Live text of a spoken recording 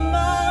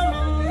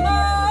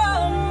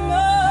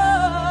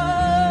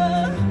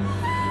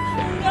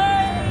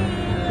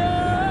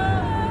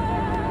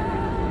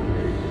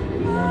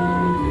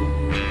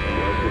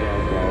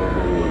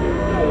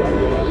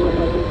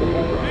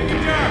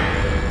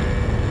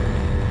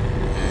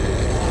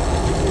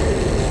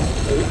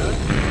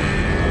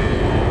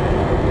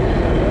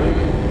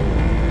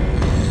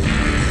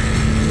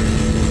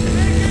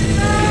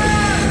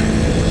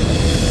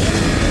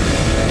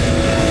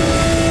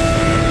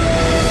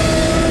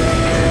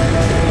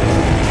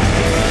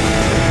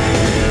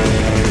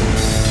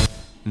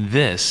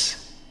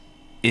This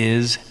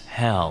is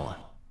hell.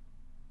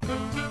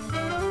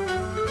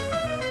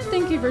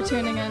 Thank you for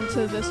tuning in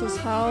to This Is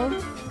Hell.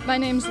 My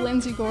name's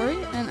Lindsay Gorey,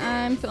 and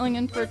I'm filling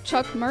in for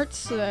Chuck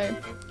Mertz today.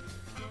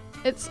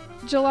 It's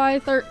July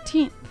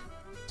 13th,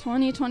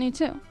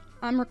 2022.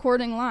 I'm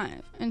recording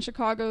live in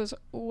Chicago's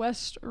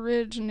West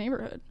Ridge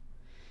neighborhood.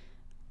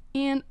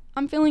 And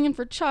I'm filling in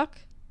for Chuck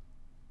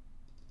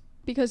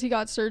because he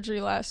got surgery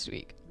last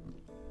week.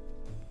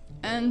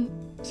 And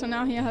so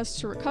now he has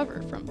to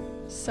recover from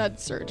said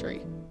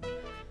surgery.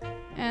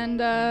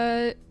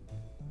 And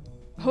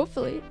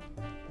hopefully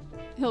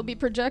he'll be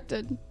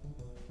projected.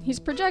 He's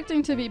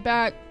projecting to be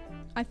back,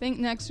 I think,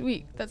 next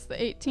week. That's the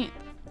 18th.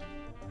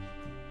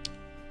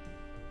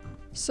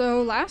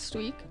 So last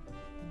week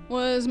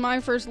was my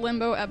first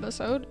Limbo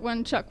episode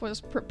when Chuck was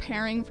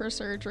preparing for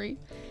surgery.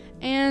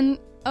 And,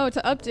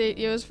 to update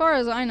you, as far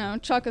as I know,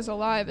 Chuck is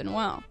alive and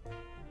well.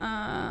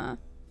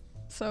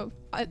 So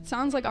it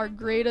sounds like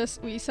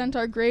we sent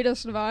our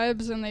greatest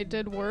vibes and they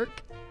did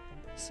work.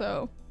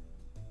 So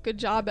good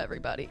job,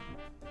 everybody.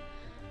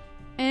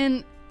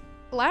 And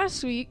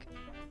last week,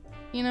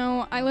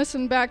 I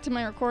listened back to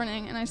my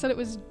recording and I said it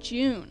was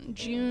June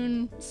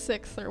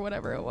 6th or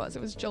whatever it was.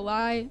 It was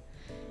July.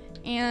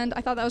 And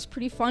I thought that was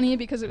pretty funny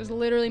because it was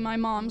literally my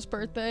mom's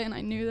birthday and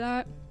I knew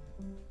that.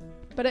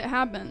 But it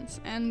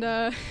happens.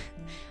 And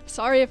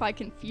sorry if I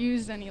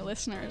confused any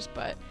listeners,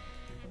 but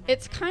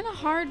it's kind of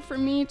hard for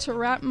me to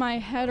wrap my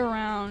head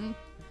around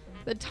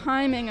the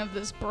timing of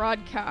this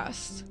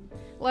broadcast.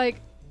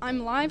 Like, I'm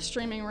live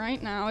streaming right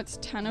now. It's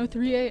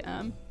 10:03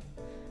 a.m.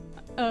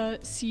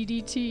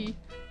 CDT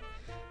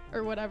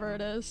or whatever it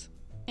is.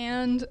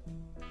 So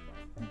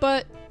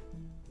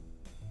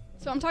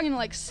I'm talking to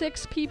like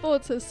 6 people.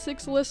 It says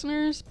 6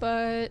 listeners,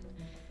 but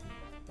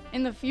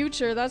in the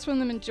future, that's when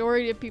the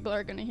majority of people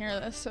are going to hear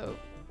this. So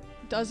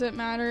does it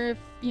matter if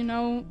you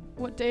know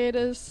what day it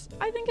is?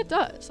 I think it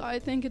does.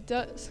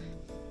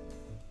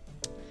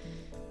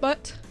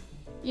 But,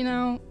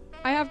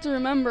 I have to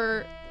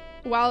remember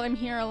while I'm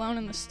here alone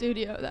in the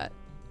studio that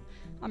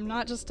I'm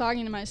not just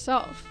talking to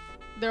myself.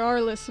 There are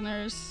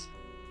listeners,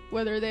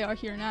 whether they are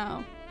here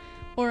now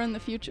or in the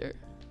future.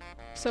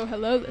 So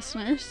hello,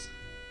 listeners.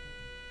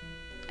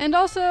 And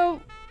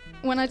also,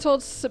 when I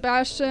told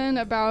Sebastian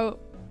about,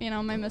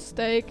 my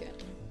mistake,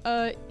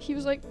 he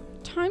was like,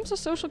 time's a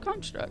social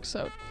construct,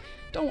 so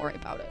don't worry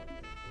about it.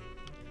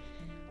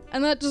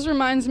 And that just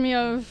reminds me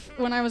of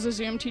when I was a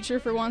Zoom teacher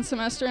for one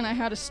semester and I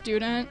had a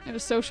student in a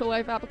social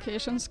life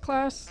applications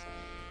class,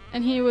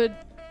 and he would,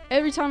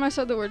 every time I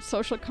said the word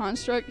social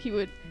construct, he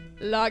would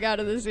log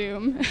out of the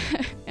Zoom,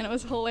 and it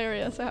was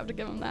hilarious. I have to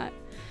give him that.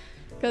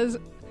 Because,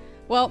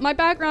 my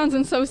background's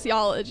in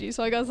sociology,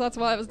 so I guess that's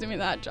why I was doing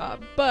that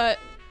job, but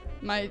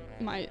my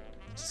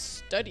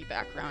study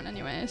background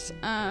anyways.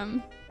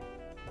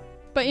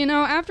 But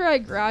after I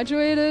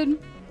graduated,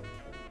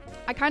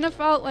 I kind of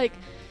felt like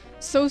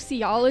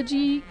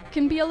sociology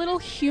can be a little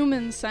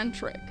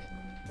human-centric,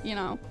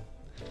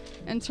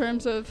 in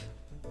terms of...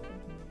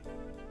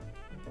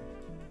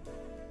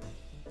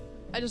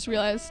 I just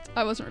realized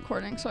I wasn't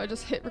recording, so I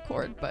just hit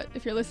record, but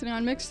if you're listening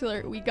on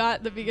Mixlr, we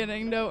got the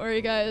beginning, don't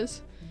worry,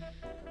 guys.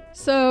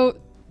 So,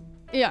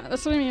 yeah,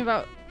 that's what I mean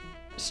about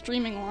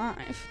streaming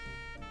live.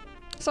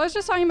 So I was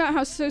just talking about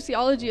how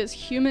sociology is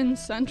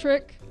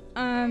human-centric,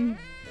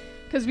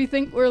 because we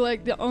think we're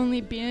like the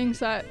only beings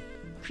that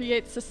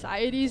create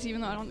societies,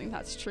 even though I don't think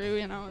that's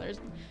true. There's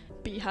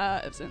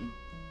beehives and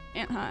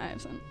ant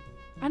hives and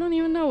I don't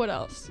even know what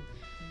else.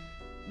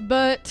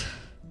 But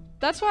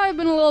that's why I've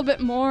been a little bit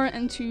more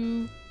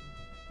into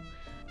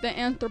the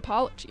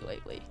anthropology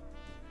lately,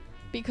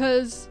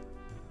 because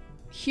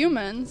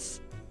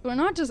humans, we're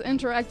not just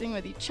interacting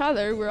with each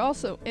other, we're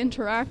also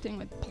interacting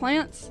with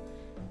plants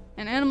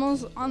and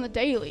animals on the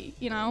daily.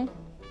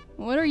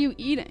 What are you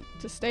eating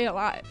to stay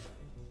alive?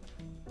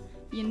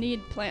 You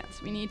need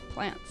plants. We need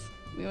plants.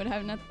 We would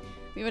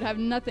have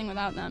nothing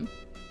without them.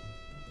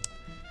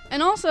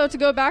 And also, to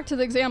go back to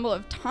the example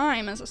of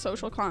time as a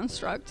social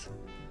construct,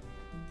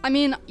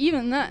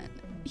 even then,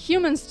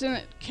 humans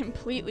didn't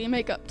completely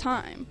make up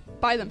time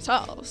by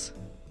themselves.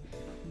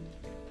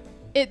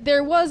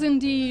 There was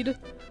indeed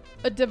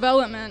a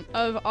development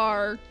of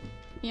our,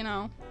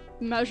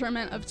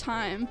 measurement of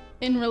time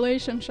in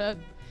relationship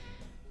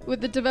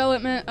with the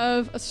development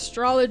of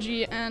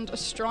astrology and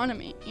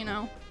astronomy,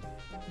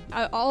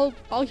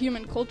 All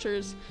human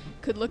cultures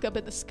could look up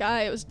at the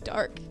sky. It was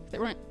dark.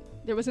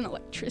 There wasn't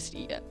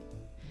electricity yet.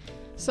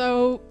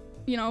 So,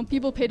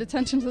 people paid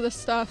attention to this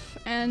stuff.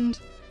 And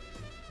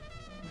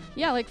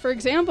yeah, like for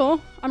example,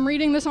 I'm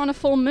reading this on a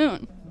full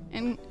moon,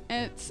 and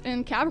it's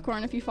in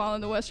Capricorn if you follow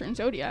the Western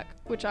Zodiac,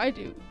 which I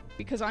do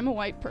because I'm a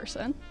white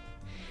person.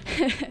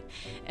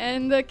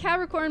 And the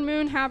Capricorn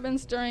moon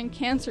happens during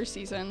Cancer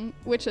season,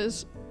 which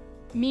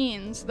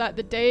means that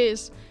the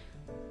days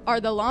are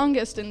the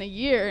longest in the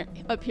year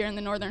up here in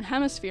the northern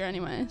hemisphere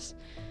anyways.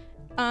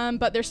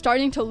 But they're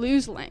starting to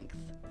lose length.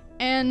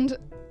 And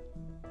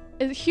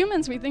as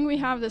humans, we think we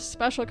have this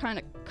special kind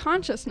of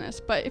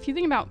consciousness, but if you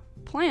think about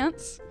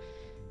plants,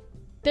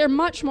 they're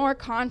much more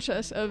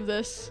conscious of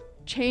this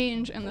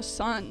change in the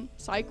sun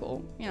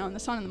cycle, in the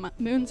sun and the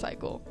moon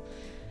cycle.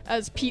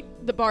 As Pete,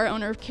 the bar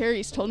owner of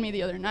Carrie's, told me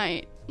the other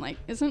night, like,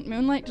 isn't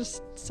moonlight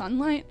just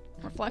sunlight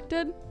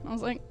reflected? I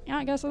was like, yeah,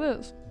 I guess it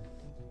is.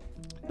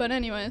 But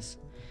anyways,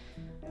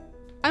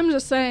 I'm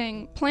just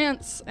saying,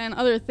 plants and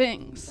other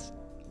things,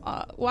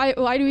 why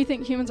do we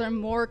think humans are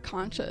more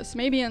conscious?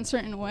 Maybe in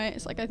certain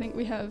ways. Like, I think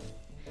we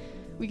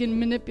can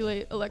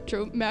manipulate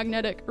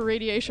electromagnetic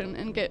radiation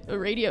and get a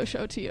radio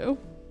show to you.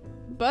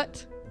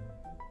 But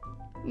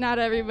not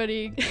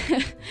everybody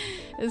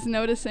is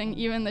noticing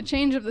even the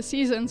change of the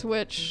seasons,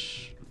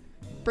 which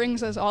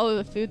brings us all of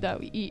the food that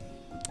we eat.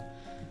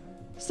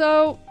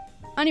 So,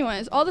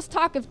 anyways, all this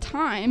talk of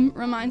time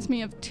reminds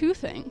me of two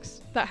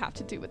things that have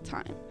to do with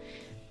time.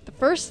 The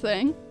first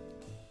thing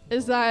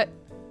is that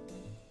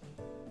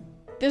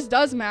this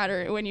does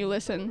matter when you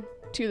listen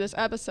to this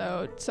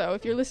episode. So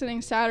if you're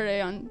listening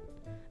Saturday on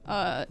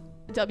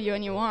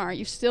WNUR,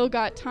 you've still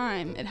got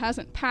time. It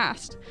hasn't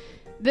passed.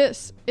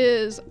 This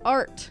is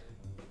ART,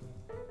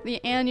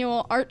 the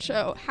annual art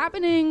show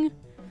happening,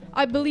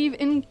 I believe,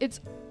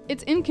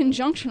 it's in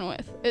conjunction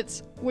with.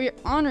 We're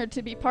honored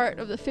to be part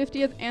of the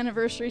 50th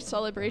anniversary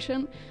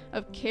celebration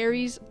of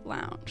Carrie's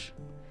Lounge.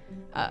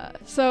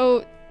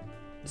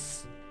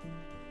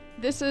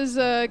 This is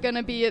going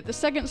to be at the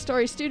Second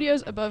Story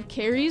Studios above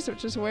Carrie's,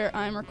 which is where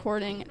I'm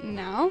recording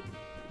now.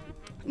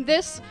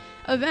 This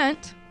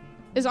event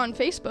is on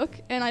Facebook,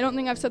 and I don't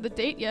think I've said the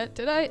date yet,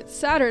 did I? It's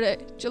Saturday,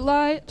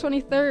 July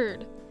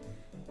 23rd.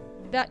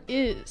 That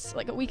is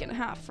like a week and a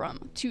half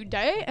from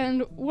today,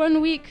 and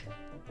 1 week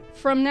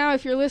from now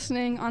if you're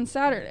listening on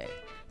Saturday,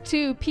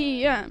 2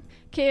 p.m.,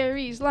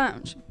 Carrie's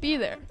Lounge. Be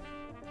there.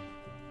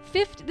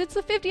 It's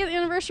the 50th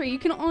anniversary. You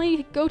can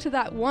only go to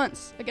that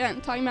once.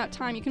 Again, talking about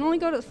time, you can only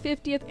go to the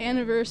 50th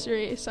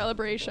anniversary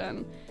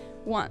celebration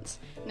once.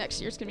 Next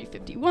year's going to be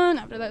 51.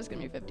 After that, it's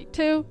going to be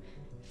 52.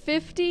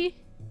 50,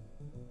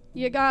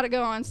 you got to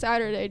go on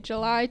Saturday,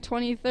 July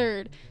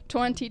 23rd,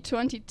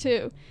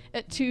 2022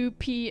 at 2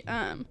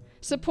 p.m.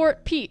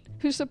 Support Pete,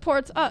 who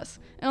supports us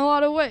in a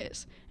lot of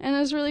ways, and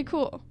is really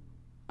cool.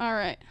 All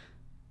right.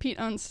 Pete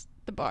owns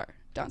the bar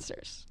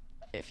downstairs,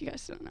 if you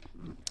guys don't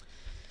know.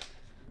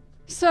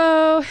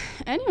 So,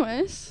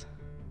 anyways,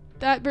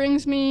 that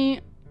brings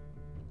me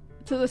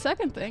to the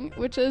second thing,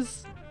 which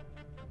is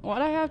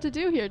what I have to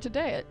do here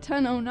today at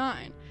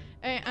 10:09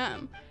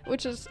 a.m.,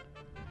 which is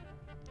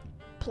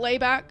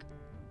playback,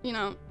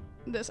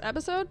 this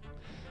episode.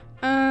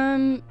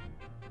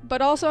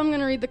 But also I'm going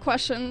to read the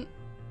question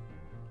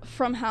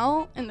from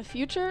hell in the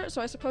future,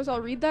 so I suppose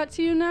I'll read that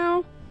to you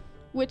now,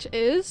 which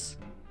is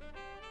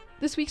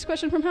this week's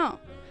question from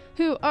hell.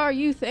 Who are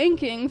you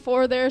thanking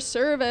for their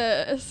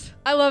service?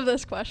 I love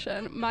this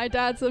question. My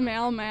dad's a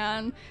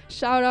mailman.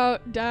 Shout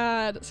out,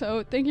 Dad.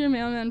 So thank your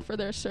mailman for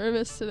their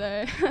service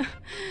today.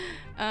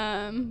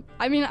 I'm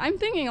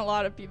thanking a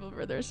lot of people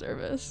for their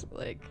service.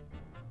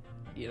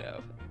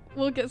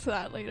 We'll get to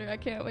that later. I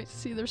can't wait to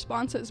see the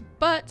responses.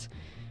 But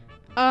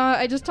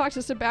I just talked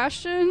to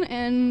Sebastian,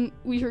 and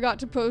we forgot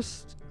to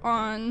post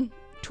on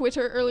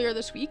Twitter earlier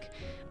this week.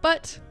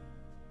 But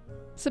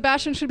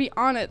Sebastian should be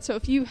on it, so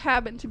if you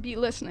happen to be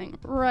listening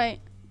right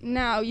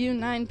now, you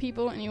 9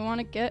 people, and you want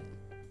to get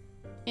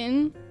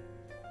in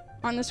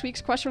on this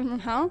week's question from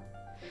hell,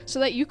 so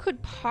that you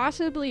could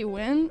possibly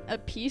win a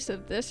piece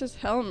of This Is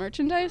Hell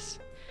merchandise,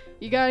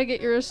 you gotta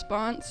get your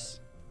response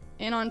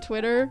in on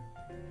Twitter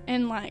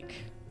in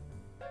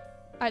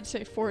I'd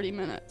say 40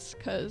 minutes,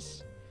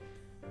 because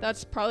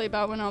that's probably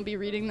about when I'll be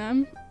reading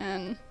them,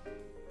 and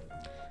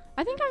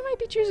I think I might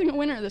be choosing a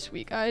winner this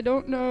week. I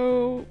don't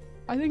know.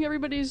 I think I'm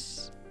going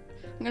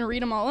to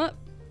read them all up,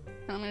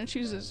 and I'm going to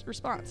choose his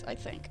response, I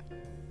think.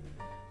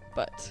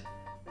 But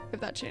if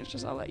that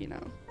changes, I'll let you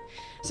know.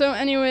 So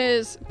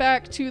anyways,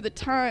 back to the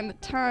time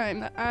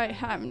that I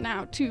have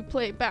now to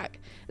play back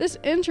this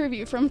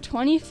interview from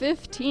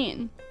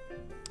 2015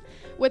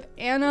 with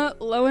Anna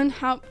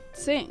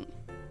Lowenhaupt-Singh.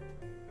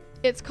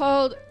 It's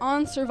called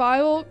On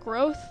Survival,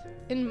 Growth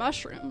in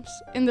Mushrooms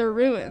in the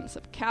Ruins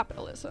of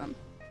Capitalism.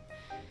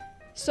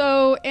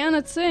 So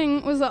Anna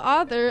Tsing was the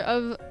author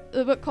of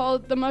the book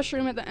called The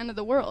Mushroom at the End of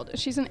the World, and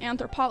she's an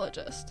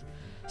anthropologist.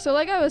 So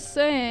like I was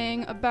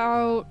saying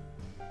about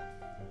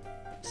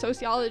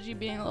sociology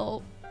being a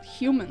little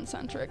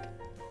human-centric,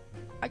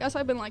 I guess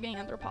I've been liking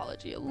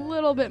anthropology a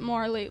little bit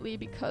more lately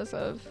because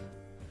of,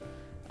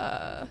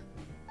 I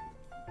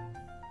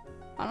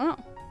don't know,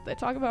 they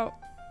talk about,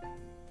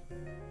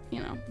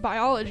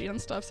 biology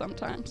and stuff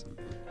sometimes.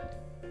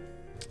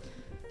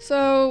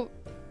 So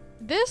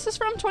this is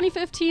from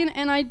 2015,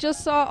 and I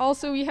just saw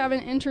also we have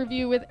an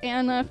interview with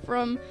Anna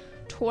from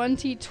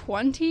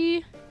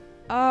 2020.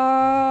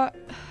 I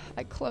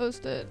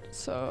closed it,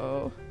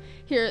 so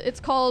here, it's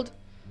called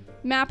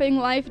Mapping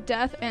Life,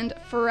 Death, and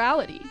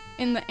Ferality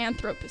in the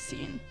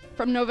Anthropocene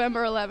from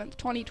November 11th,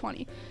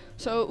 2020.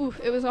 So,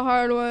 it was a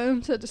hard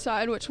one to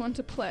decide which one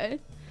to play.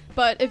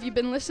 But if you've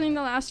been listening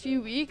the last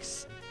few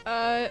weeks,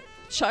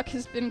 Chuck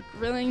has been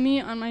grilling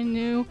me on my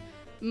new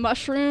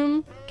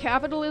mushroom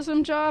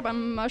capitalism job. I'm a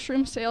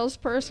mushroom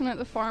salesperson at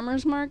the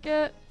farmer's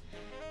market.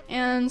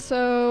 And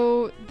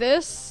so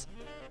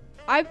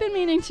I've been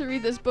meaning to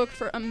read this book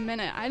for a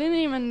minute. I didn't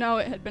even know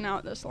it had been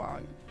out this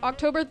long.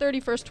 October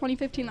 31st,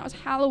 2015, that was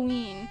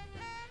Halloween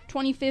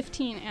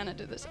 2015, Anna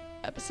did this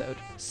episode.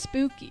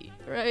 Spooky,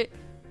 right?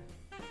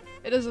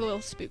 It is a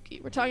little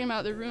spooky. We're talking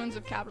about the ruins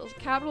of capitalism.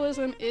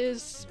 Capitalism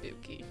is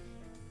spooky.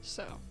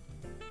 So,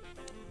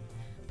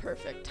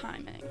 perfect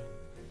timing.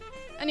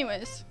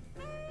 Anyways,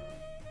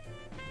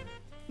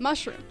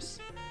 mushrooms.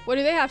 What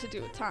do they have to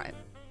do with time?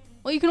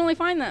 Well, you can only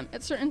find them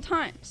at certain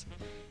times.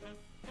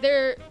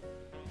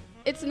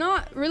 It's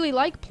not really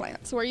like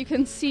plants where you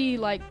can see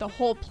like the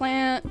whole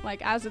plant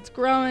like as it's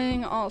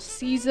growing all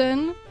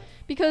season,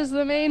 because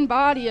the main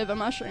body of a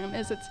mushroom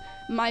is its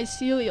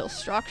mycelial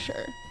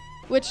structure,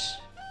 which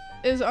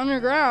is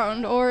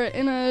underground or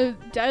in a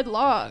dead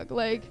log,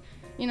 like,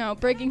 you know,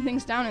 breaking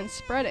things down and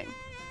spreading.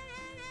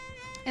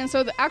 And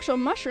so the actual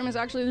mushroom is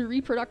actually the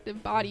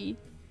reproductive body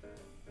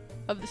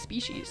of the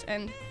species,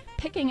 and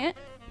picking it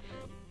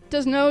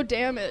does no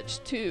damage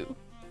to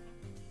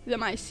the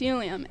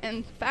mycelium.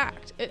 In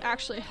fact, it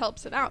actually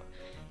helps it out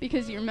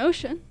because your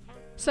motion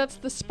sets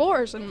the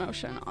spores in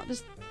motion.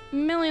 There's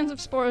millions of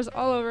spores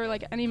all over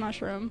like any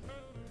mushroom,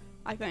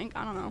 I think.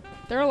 I don't know.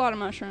 There are a lot of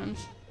mushrooms.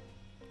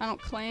 I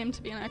don't claim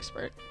to be an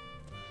expert.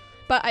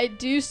 But I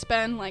do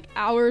spend like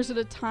hours at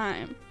a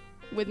time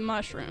with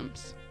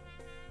mushrooms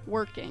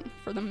working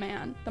for the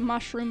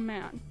mushroom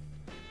man.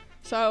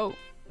 So,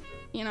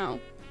 you know,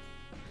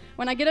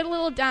 when I get it a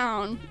little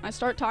down, I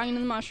start talking to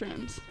the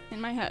mushrooms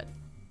in my head.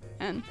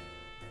 And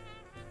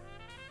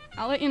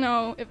I'll let you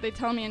know if they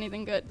tell me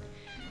anything good.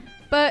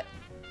 But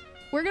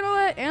we're going to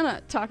let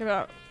Anna talk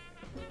about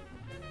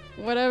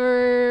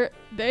whatever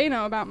they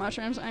know about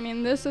mushrooms. I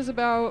mean, this is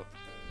about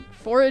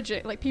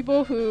foraging, like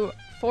people who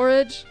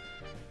forage,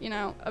 you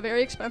know, a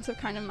very expensive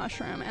kind of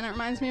mushroom. And it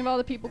reminds me of all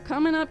the people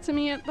coming up to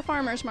me at the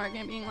farmer's market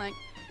and being like,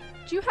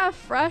 do you have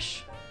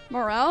fresh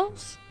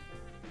morels?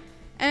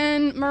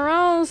 And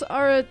morels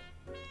are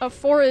a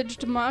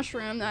foraged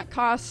mushroom that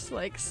costs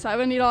like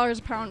 $70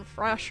 a pound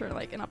fresh, or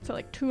like and up to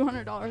like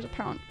 $200 a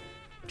pound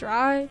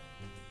dry.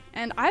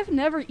 And I've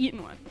never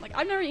eaten one.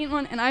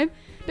 And I've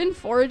been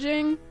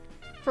foraging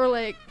for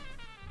like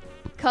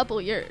a couple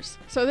years.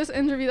 So this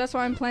interview, that's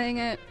why I'm playing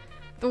it.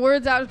 The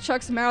words out of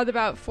Chuck's mouth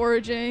about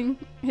foraging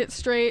hit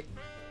straight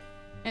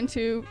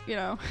into, you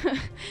know,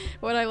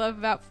 what I love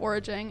about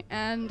foraging.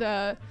 And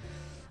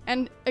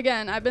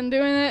again, I've been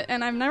doing it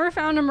and I've never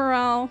found a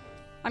morel.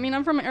 I mean,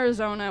 I'm from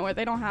Arizona where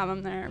they don't have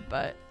them there,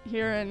 but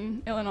here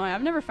in Illinois,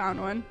 I've never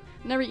found one,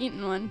 never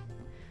eaten one.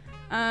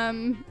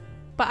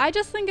 But I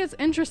just think it's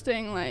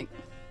interesting,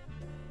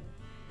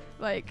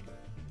 like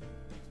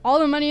all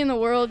the money in the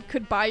world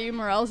could buy you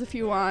morels if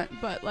you want,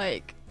 but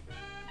like,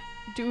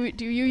 do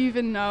you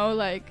even know,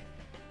 like,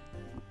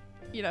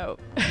 you know,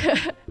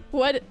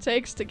 what it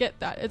takes to get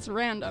that? It's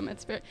random.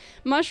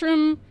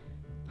 Mushroom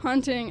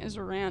hunting is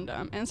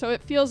random, and so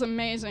it feels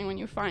amazing when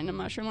you find a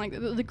mushroom. Like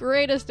the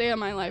greatest day of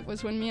my life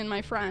was when me and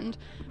my friend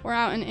were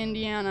out in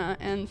Indiana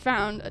and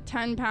found a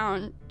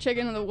 10-pound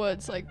chicken in the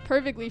woods, like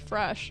perfectly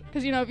fresh,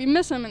 because, you know, if you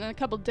miss them in a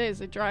couple days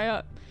they dry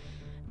up.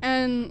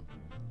 And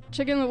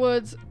chicken in the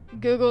woods,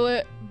 Google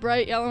it,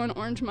 bright yellow and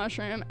orange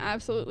mushroom,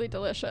 absolutely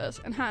delicious,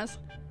 and has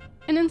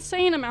an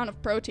insane amount of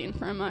protein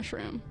for a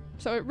mushroom,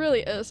 so it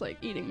really is like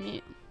eating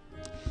meat.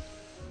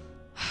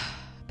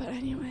 But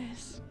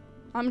anyways,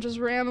 I'm just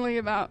rambling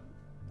about,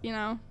 you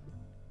know,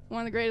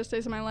 one of the greatest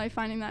days of my life,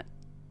 finding that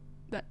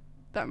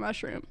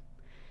mushroom.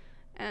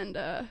 And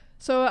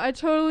so I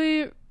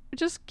totally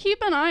just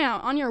keep an eye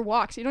out on your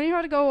walks. You don't even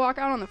have to go walk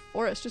out on the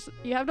forest. Just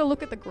you have to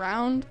look at the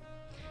ground,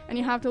 and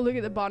you have to look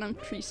at the bottom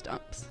tree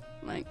stumps.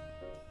 Like,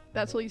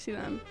 that's where you see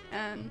them.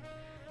 And,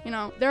 you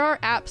know, there are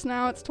apps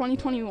now. It's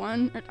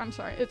 2021.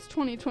 It's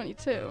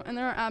 2022. And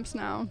there are apps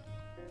now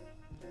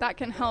that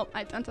can help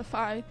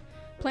identify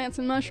plants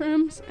and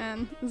mushrooms,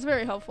 and it's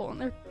very helpful, and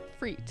they're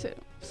free too.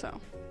 So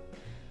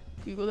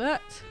Google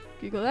that,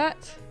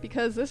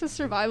 because this is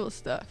survival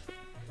stuff.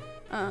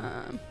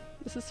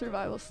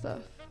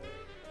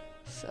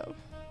 So,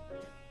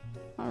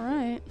 all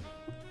right.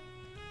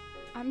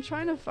 I'm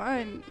trying to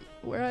find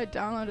where I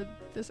downloaded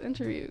this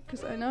interview,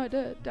 because I know I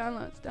did.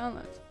 Downloads.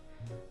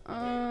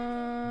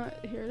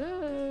 Here it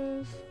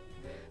is.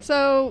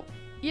 So,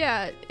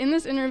 yeah, in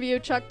this interview,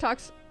 Chuck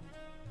talks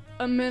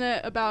a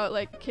minute about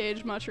like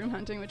cage mushroom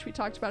hunting, which we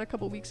talked about a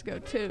couple weeks ago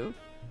too.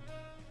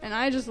 And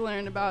I just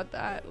learned about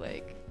that.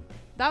 Like,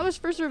 that was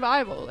for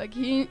survival. Like,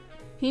 he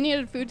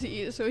needed food to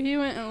eat, so he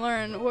went and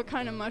learned what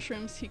kind of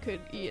mushrooms he could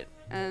eat.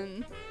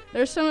 And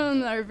there's some of them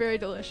that are very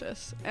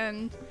delicious.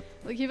 And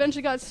like, he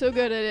eventually got so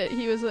good at it,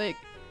 he was like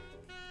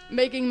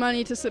making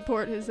money to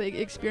support his like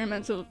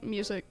experimental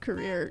music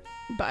career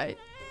by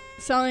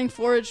selling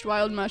foraged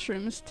wild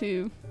mushrooms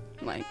to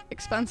like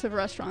expensive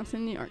restaurants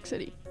in New York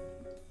City.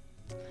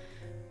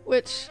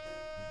 Which,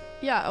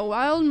 yeah, a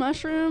wild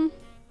mushroom.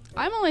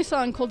 I'm only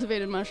selling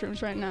cultivated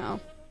mushrooms right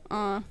now.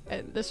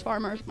 at this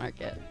farmer's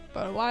market.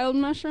 But a wild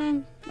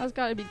mushroom, that's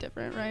gotta be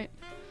different, right?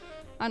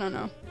 I don't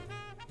know.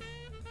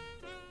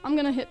 I'm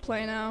gonna hit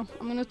play now.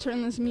 I'm gonna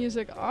turn this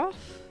music off,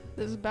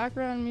 this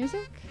background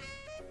music.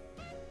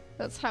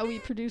 That's how we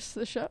produce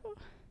the show.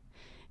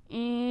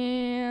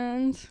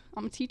 And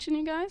I'm teaching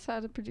you guys how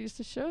to produce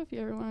the show if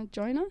you ever want to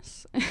join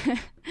us.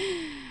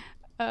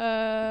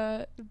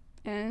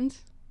 And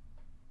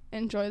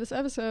enjoy this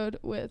episode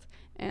with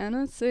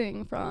Anna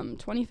Tsing from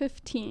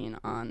 2015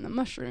 on the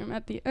mushroom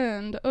at the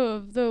end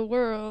of the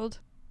world.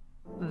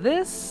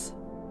 This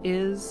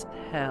is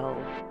hell.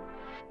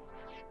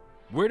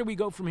 Where do we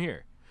go from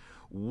here?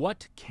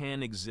 What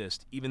can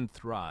exist, even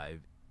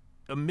thrive,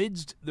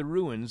 amidst the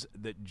ruins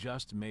that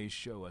just may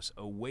show us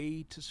a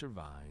way to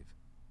survive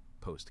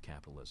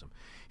post-capitalism?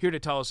 Here to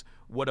tell us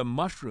what a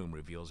mushroom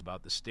reveals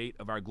about the state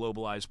of our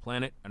globalized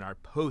planet and our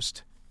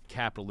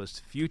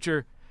post-capitalist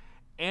future,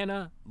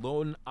 Anna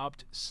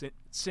Loan-Opt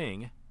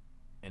Tsing,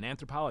 an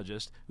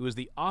anthropologist who is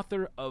the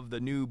author of the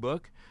new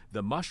book,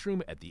 The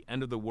Mushroom at the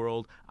End of the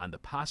World, on the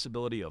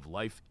possibility of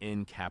life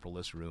in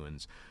capitalist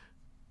ruins.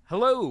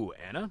 Hello,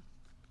 Anna.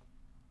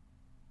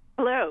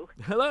 Hello.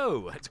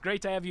 Hello. It's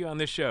great to have you on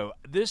this show.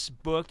 This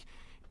book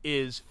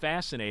is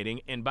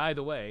fascinating, and by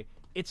the way,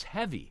 it's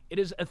heavy. It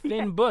is a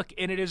thin book,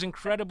 and it is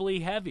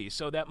incredibly heavy,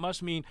 so that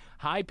must mean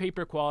high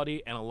paper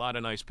quality and a lot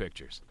of nice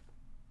pictures.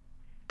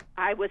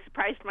 I was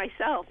surprised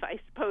myself. I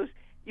suppose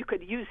you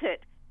could use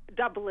it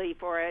doubly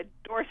for a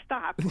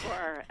doorstop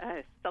or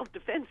a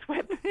self-defense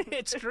weapon.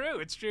 It's true.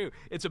 It's true.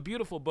 It's a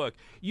beautiful book.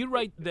 You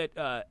write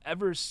that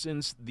ever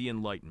since the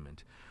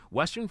Enlightenment,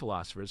 Western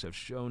philosophers have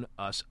shown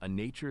us a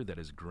nature that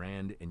is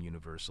grand and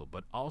universal,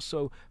 but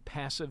also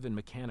passive and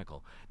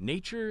mechanical.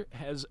 Nature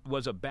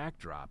was a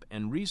backdrop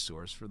and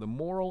resource for the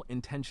moral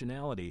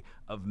intentionality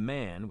of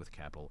man, with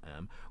capital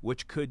M,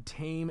 which could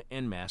tame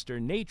and master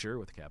nature,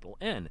 with capital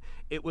N.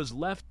 It was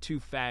left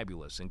to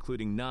fabulous,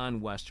 including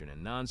non-Western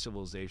and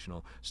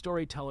non-civilizational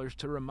storytellers,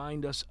 to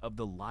remind us of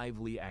the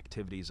lively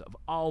activities of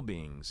all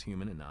beings,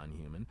 human and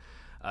non-human.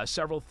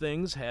 Several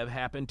things have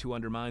happened to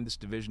undermine this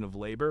division of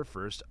labor.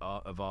 First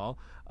of all,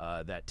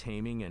 that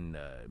taming and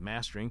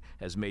mastering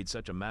has made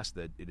such a mess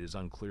that it is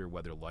unclear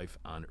whether life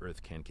on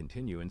Earth can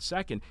continue. And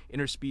second,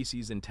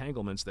 interspecies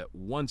entanglements that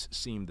once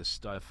seemed the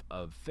stuff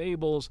of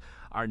fables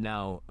are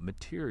now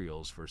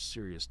materials for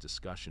serious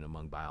discussion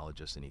among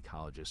biologists and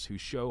ecologists who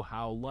show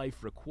how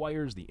life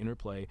requires the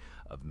interplay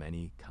of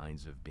many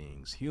kinds of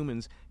beings.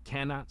 Humans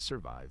cannot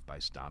survive by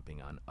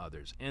stomping on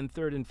others. And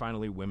third and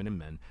finally, women and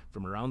men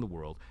from around the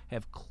world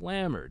have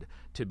clamored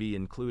to be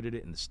included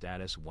in the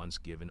status once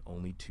given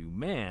only to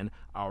man.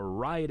 Our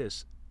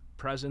riotous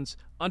presence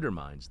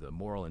undermines the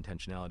moral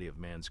intentionality of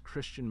man's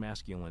Christian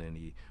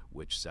masculinity,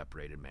 which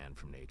separated man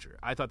from nature.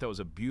 I thought that was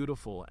a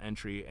beautiful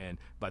entry,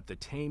 but the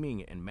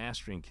taming and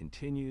mastering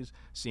continues,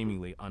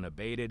 seemingly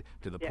unabated,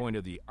 to the point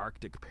of the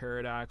Arctic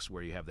paradox,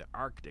 where you have the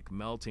Arctic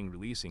melting,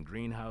 releasing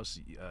greenhouse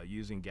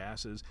using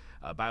gases.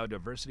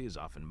 Biodiversity is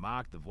often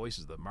mocked. The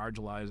voices of the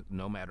marginalized,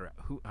 no matter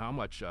how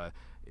much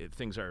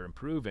things are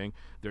improving,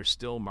 they're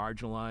still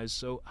marginalized.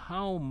 So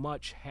how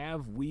much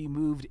have we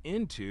moved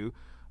into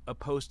a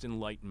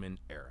post-Enlightenment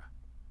era?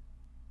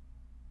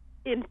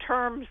 In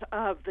terms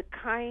of the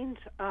kind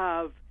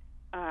of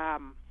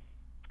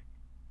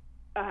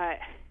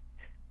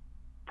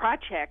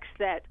projects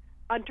that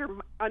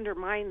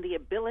undermine the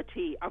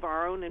ability of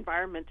our own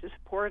environment to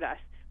support us,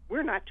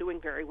 we're not doing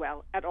very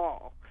well at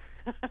all.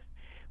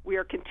 We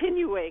are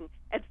continuing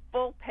at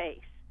full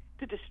pace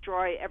to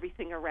destroy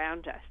everything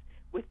around us,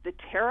 with the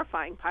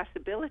terrifying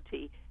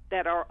possibility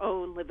that our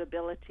own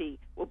livability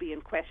will be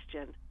in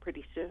question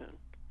pretty soon.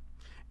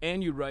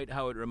 And you write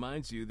how it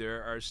reminds you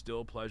there are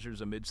still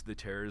pleasures amidst the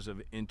terrors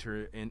of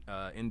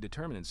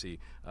indeterminacy.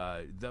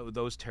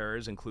 Those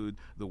terrors include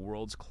the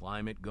world's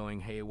climate going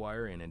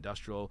haywire, and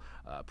industrial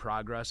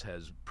progress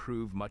has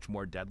proved much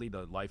more deadly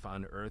to life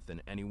on Earth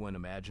than anyone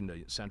imagined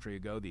a century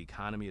ago. The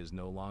economy is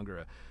no longer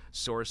a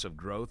source of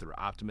growth or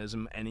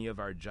optimism. Any of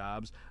our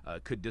jobs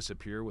could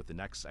disappear with the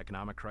next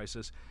economic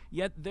crisis.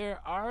 Yet there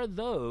are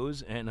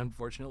those, and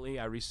unfortunately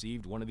I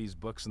received one of these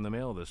books in the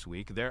mail this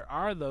week, there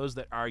are those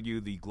that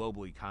argue the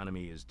global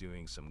economy is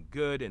doing some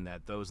good and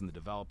that those in the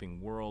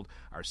developing world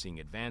are seeing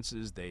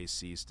advances. They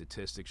see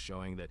statistics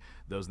showing that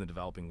those in the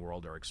developing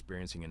world are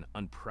experiencing an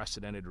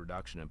unprecedented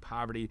reduction in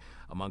poverty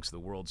amongst the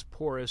world's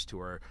poorest, who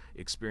are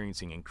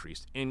experiencing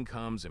increased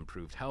incomes,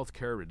 improved health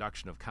care,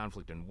 reduction of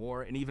conflict and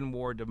war, and even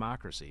more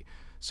democracy.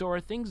 So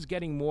are things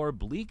getting more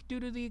bleak due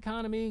to the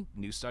economy?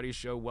 New studies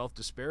show wealth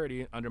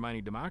disparity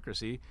undermining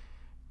democracy,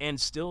 and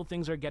still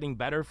things are getting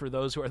better for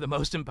those who are the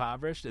most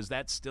impoverished? Is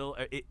that still,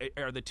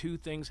 are the two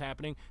things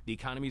happening? The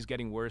economy is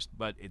getting worse,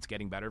 but it's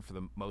getting better for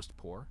the most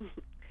poor?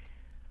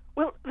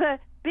 Well, the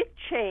big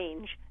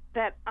change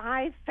that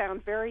I've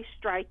found very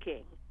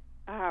striking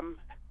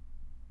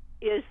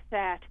is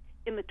that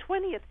in the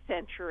 20th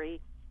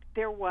century,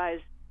 there was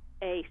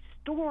a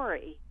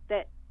story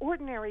that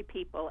ordinary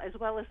people as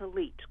well as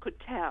elites could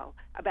tell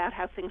about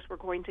how things were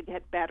going to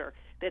get better,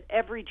 that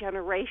every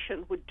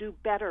generation would do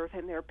better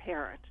than their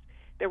parents,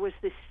 there was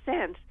this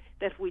sense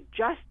that if we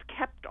just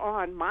kept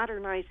on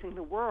modernizing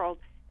the world,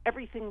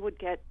 everything would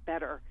get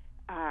better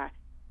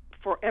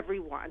for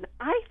everyone.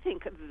 I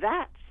think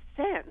that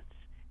sense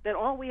that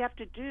all we have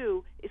to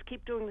do is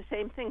keep doing the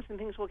same things and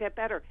things will get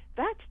better,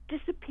 that's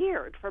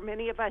disappeared for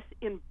many of us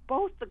in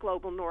both the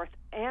global north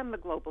and the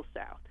global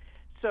south.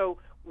 So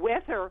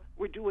whether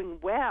we're doing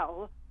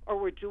well or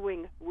we're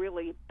doing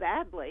really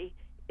badly,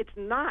 it's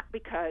not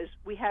because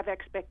we have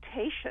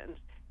expectations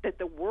that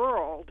the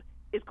world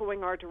is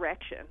going our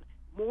direction.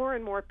 More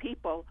and more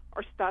people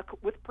are stuck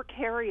with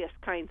precarious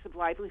kinds of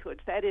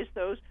livelihoods. That is,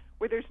 those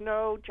where there's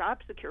no job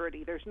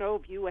security, there's no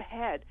view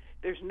ahead,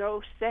 there's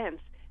no sense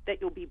that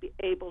you'll be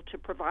able to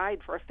provide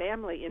for a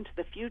family into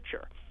the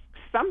future.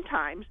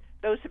 Sometimes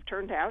those have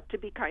turned out to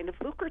be kind of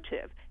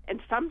lucrative,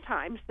 and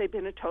sometimes they've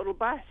been a total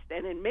bust.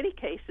 And in many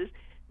cases,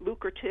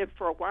 lucrative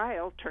for a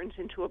while turns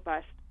into a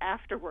bust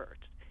afterwards.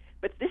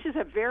 But this is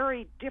a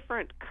very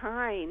different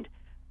kind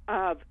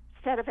of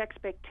set of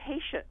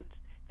expectations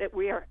that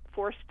we are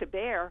forced to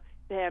bear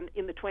than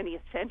in the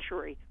 20th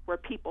century, where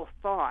people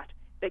thought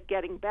that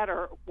getting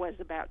better was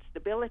about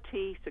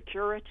stability,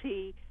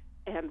 security,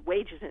 and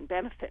wages and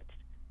benefits.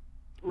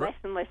 Less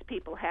and less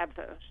people have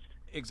those.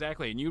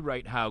 Exactly, and you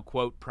write how,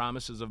 quote,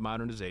 promises of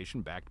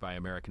modernization backed by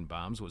American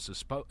bombs was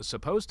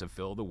supposed to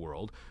fill the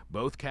world,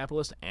 both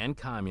capitalist and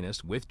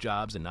communist, with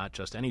jobs, and not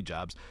just any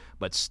jobs,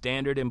 but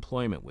standard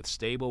employment with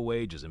stable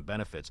wages and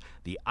benefits.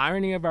 The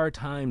irony of our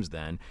times,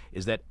 then,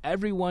 is that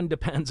everyone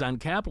depends on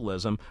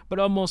capitalism, but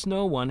almost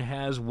no one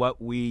has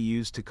what we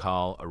used to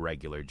call a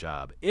regular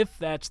job. If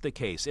that's the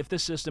case, if the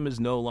system is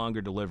no longer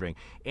delivering,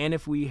 and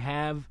if we've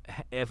had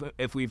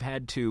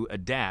to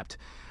adapt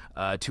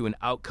to an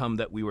outcome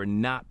that we were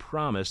not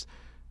promised,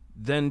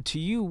 then to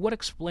you, what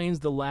explains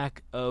the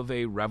lack of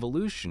a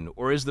revolution?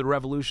 Or is the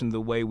revolution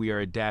the way we are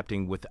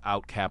adapting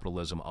without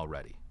capitalism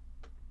already?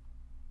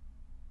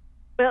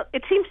 Well,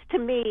 it seems to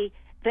me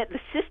that the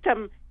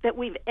system that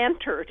we've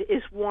entered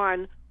is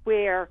one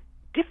where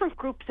different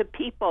groups of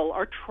people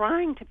are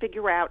trying to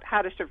figure out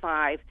how to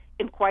survive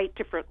in quite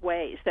different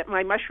ways. That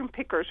my mushroom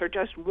pickers are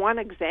just one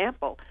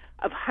example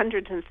of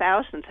hundreds and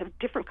thousands of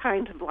different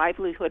kinds of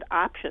livelihood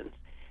options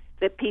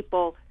that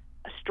people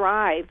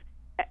strive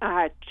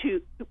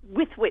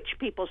with which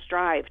people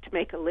strive to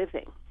make a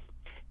living.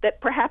 That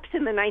perhaps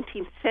in the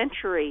 19th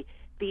century,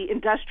 the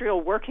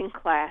industrial working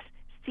class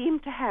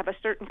seemed to have a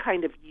certain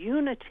kind of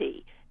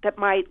unity that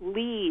might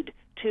lead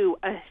to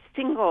a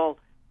single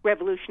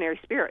revolutionary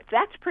spirit.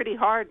 That's pretty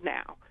hard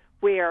now,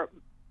 where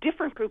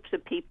different groups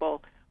of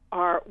people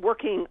are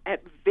working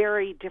at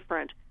very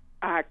different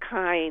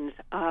kinds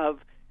of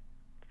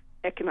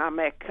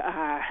economic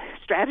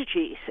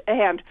strategies.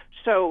 And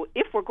so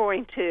if we're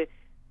going to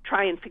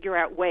try and figure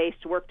out ways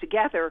to work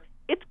together,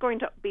 it's going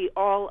to be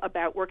all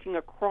about working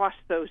across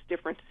those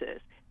differences.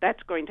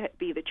 That's going to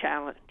be the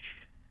challenge.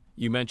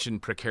 You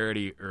mentioned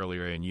precarity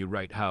earlier, and you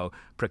write how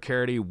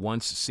precarity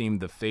once seemed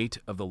the fate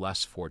of the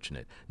less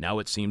fortunate. Now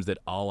it seems that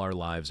all our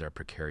lives are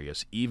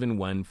precarious, even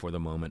when, for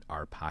the moment,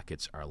 our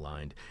pockets are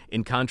lined.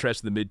 In contrast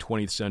to the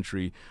mid-20th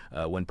century,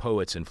 when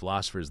poets and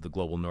philosophers of the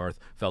global north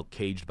felt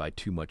caged by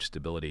too much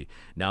stability,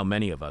 now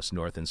many of us,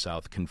 north and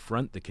south,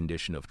 confront the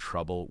condition of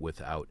trouble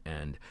without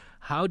end.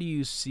 How do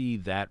you see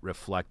that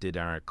reflected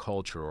in our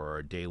culture or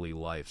our daily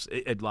lives?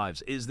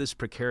 Is this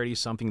precarity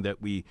something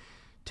that we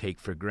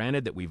take for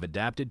granted, that we've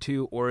adapted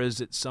to, or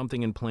is it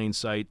something in plain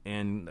sight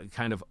and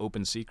kind of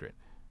open secret?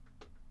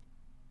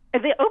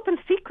 The open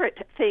secret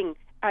thing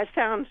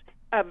sounds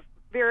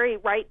very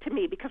right to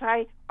me, because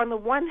I, on the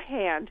one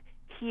hand,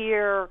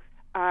 hear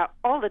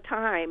all the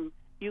time,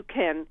 you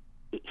can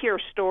hear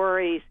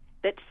stories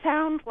that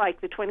sound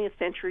like the 20th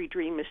century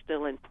dream is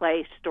still in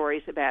place,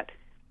 stories about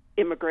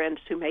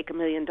immigrants who make $1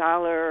 million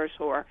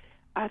or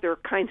other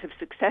kinds of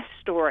success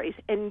stories,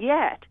 and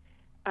yet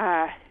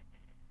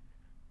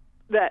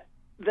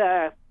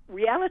the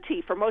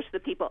reality for most of the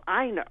people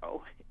I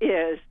know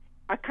is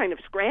a kind of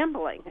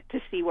scrambling to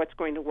see what's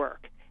going to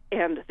work,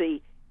 and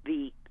the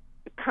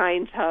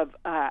kinds of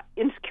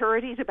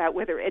insecurities about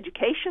whether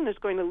education is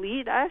going to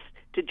lead us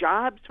to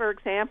jobs, for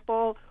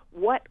example.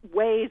 What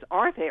ways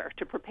are there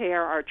to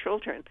prepare our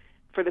children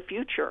for the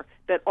future?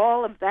 That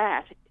all of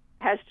that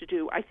has to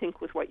do, I think,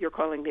 with what you're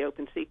calling the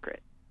open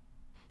secret.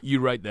 You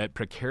write that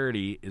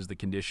precarity is the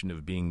condition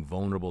of being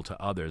vulnerable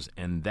to others,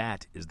 and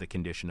that is the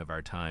condition of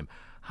our time.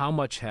 How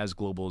much has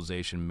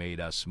globalization made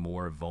us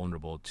more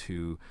vulnerable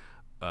to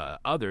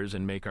others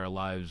and make our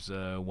lives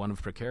one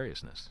of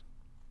precariousness?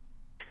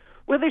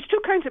 Well, there's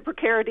two kinds of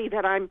precarity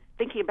that I'm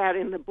thinking about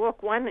in the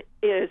book. One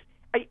is,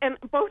 and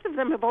both of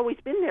them have always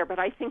been there, but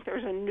I think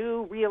there's a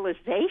new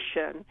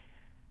realization,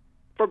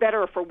 for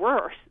better or for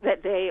worse,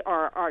 that they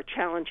are our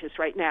challenges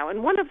right now.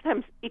 And one of them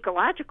is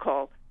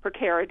ecological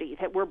precarity,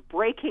 that we're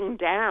breaking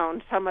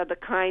down some of the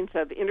kinds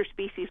of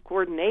interspecies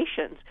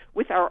coordinations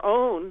with our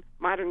own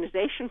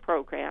modernization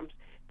programs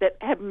that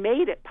have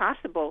made it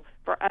possible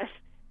for us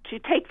to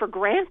take for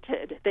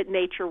granted that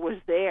nature was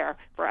there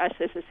for us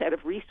as a set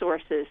of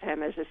resources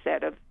and as a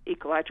set of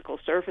ecological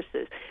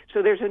services.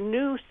 So there's a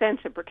new sense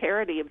of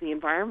precarity of the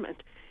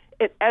environment.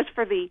 As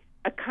for the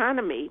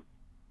economy,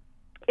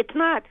 it's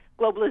not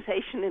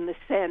globalization in the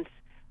sense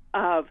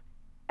of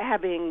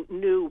having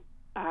new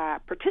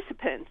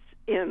participants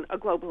in a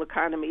global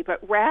economy, but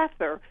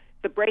rather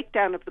the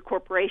breakdown of the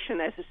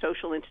corporation as a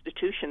social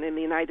institution in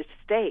the United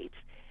States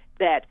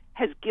that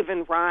has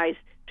given rise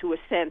to a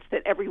sense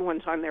that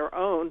everyone's on their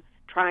own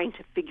trying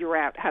to figure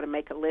out how to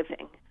make a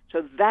living.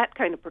 So that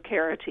kind of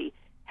precarity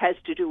has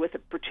to do with a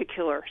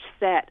particular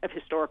set of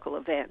historical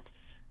events.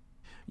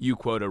 You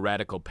quote a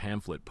radical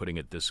pamphlet putting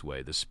it this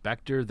way: the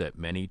specter that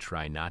many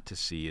try not to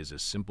see is a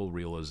simple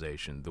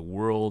realization. The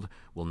world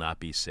will not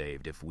be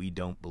saved. If we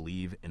don't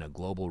believe in a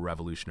global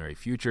revolutionary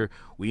future,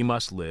 we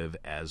must live,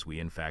 as we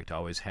in fact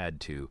always had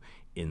to,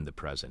 in the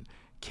present.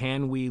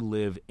 Can we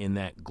live in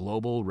that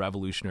global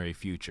revolutionary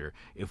future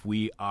if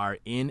we are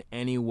in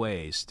any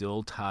way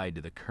still tied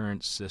to the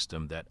current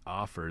system that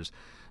offers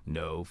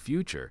no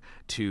future?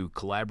 To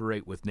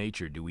collaborate with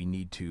nature, do we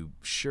need to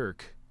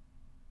shirk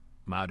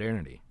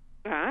modernity?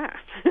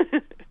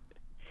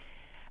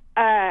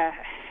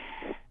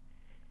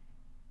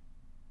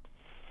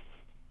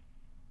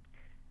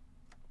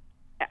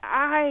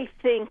 I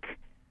think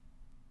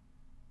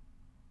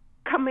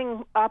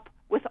coming up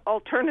with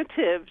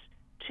alternatives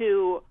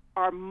to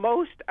our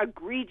most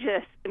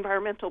egregious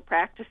environmental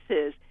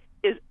practices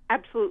is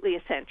absolutely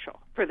essential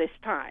for this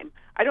time.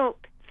 I don't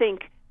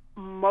think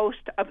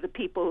most of the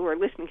people who are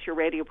listening to your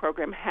radio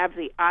program have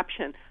the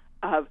option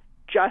of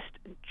just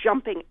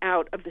jumping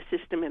out of the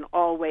system in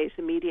all ways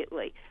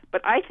immediately.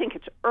 But I think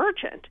it's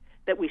urgent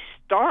that we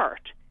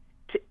start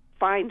to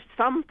find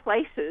some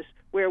places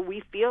where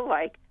we feel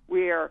like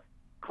we're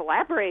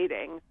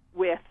collaborating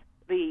with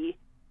the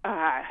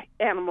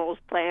animals,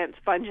 plants,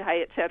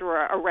 fungi,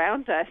 etc.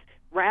 around us,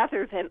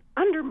 rather than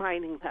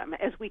undermining them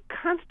as we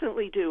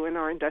constantly do in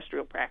our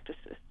industrial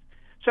practices.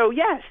 So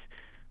yes,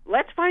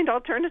 let's find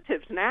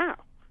alternatives now.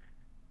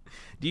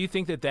 Do you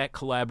think that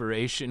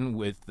collaboration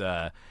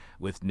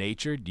with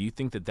nature, do you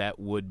think that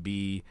would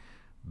be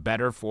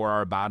better for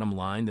our bottom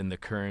line than the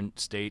current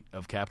state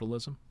of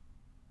capitalism?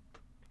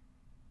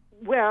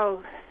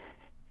 Well,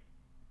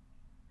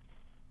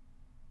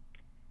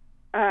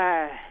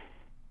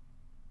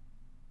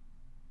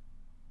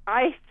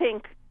 I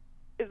think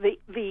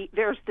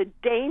there's the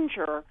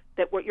danger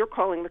that what you're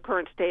calling the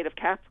current state of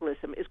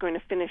capitalism is going to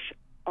finish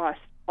us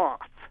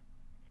off.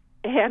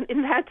 And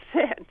in that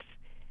sense,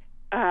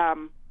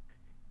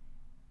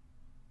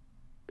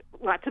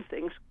 lots of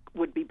things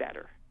would be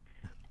better.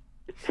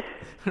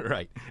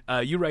 Right.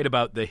 You write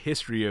about the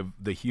history of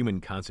the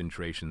human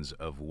concentrations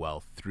of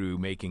wealth through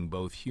making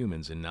both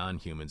humans and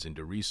non-humans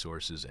into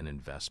resources and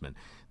investment.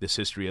 This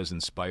history has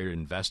inspired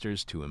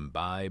investors to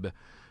imbibe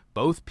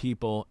both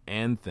people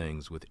and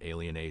things with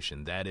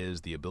alienation. That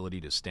is, the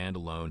ability to stand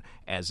alone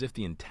as if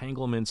the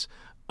entanglements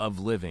of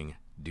living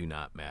do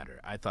not matter.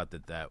 I thought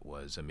that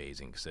was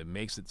amazing because it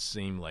makes it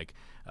seem like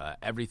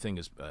everything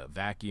is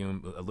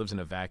vacuum, lives in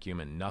a vacuum,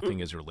 and nothing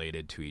is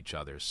related to each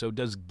other. So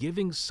does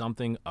giving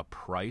something a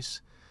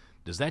price,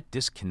 does that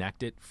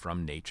disconnect it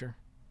from nature?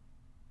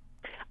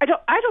 I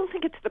don't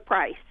think it's the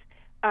price.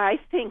 I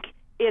think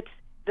it's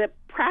the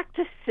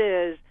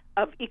practices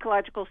of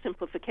ecological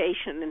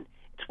simplification, and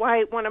it's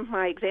why one of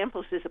my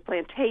examples is a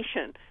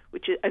plantation,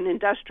 which is an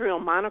industrial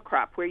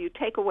monocrop where you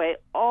take away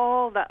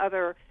all the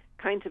other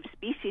kinds of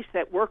species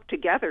that work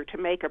together to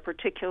make a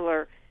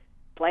particular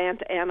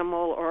plant,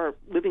 animal, or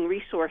living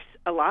resource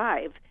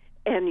alive,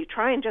 and you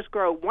try and just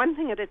grow one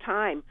thing at a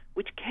time,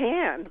 which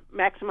can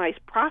maximize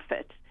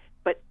profits,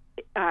 but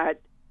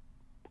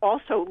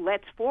also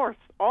lets forth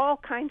all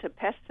kinds of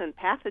pests and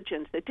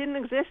pathogens that didn't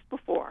exist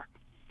before.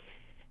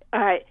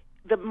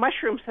 The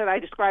mushrooms that I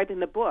describe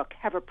in the book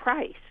have a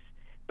price,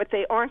 but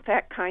they aren't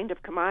that kind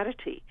of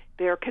commodity.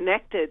 They're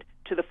connected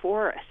to the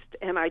forest,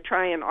 and I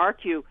try and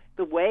argue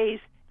the ways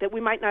that we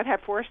might not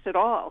have forests at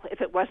all if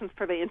it wasn't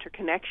for the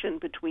interconnection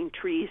between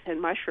trees and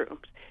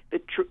mushrooms.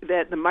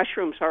 That the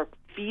mushrooms are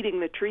feeding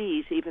the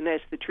trees even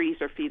as the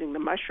trees are feeding the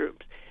mushrooms.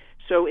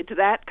 So it's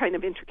that kind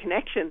of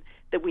interconnection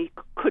that we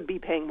could be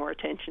paying more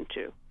attention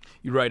to.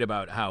 You write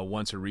about how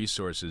once a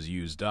resource is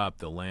used up,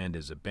 the land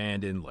is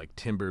abandoned, like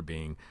timber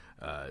being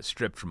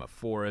stripped from a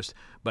forest,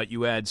 but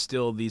you add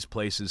still these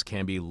places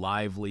can be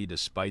lively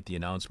despite the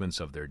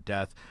announcements of their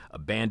death.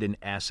 Abandoned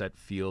asset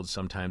fields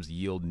sometimes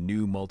yield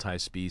new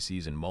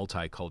multi-species and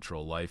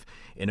multicultural life.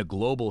 In a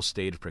global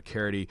state of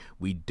precarity,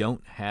 we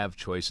don't have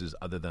choices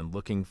other than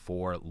looking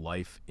for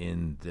life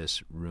in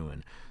this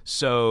ruin.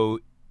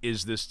 So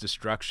is this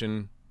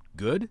destruction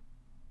good?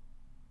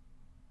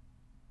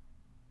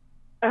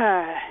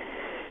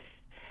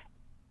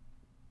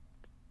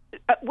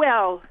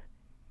 Well,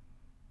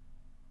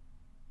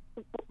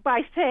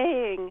 by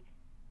saying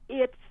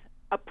it's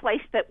a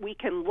place that we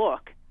can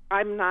look,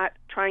 I'm not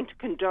trying to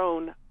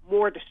condone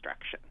more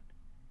destruction.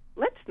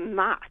 Let's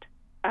not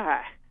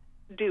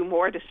do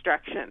more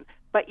destruction.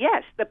 But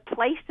yes, the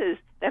places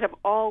that have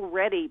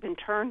already been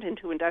turned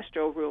into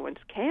industrial ruins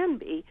can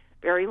be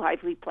very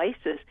lively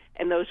places,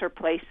 and those are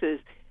places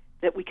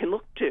that we can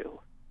look to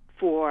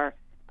for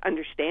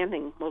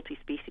understanding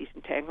multi-species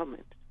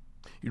entanglements.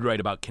 You write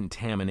about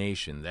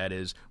contamination. That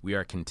is, we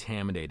are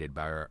contaminated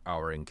by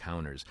our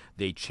encounters.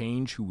 They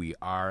change who we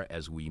are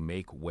as we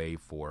make way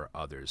for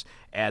others.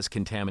 As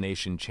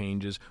contamination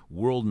changes,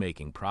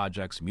 world-making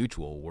projects,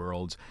 mutual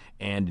worlds,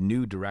 and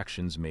new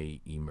directions may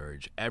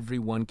emerge.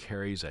 Everyone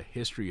carries a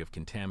history of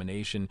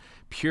contamination.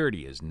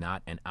 Purity is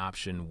not an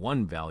option.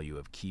 One value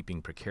of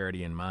keeping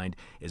precarity in mind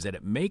is that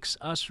it makes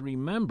us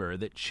remember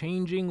that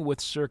changing with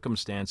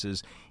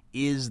circumstances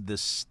is the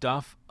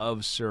stuff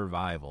of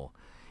survival.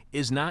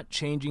 Is not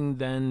changing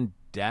then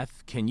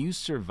death? Can you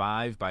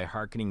survive by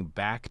hearkening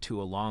back to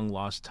a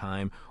long-lost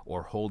time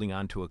or holding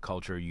on to a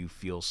culture you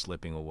feel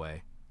slipping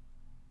away?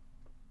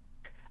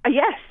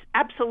 Yes,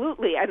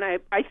 absolutely. And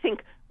I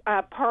think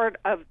part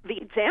of the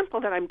example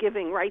that I'm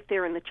giving right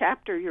there in the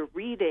chapter you're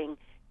reading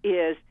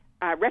is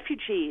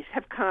refugees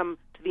have come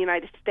to the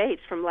United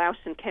States from Laos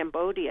and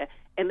Cambodia,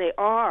 and they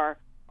are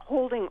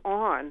holding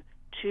on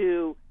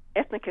to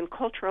ethnic and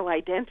cultural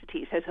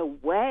identities as a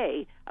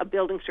way of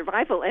building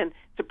survival. And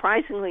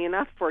surprisingly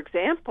enough, for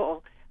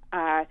example,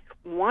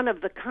 one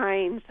of the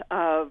kinds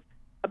of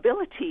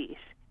abilities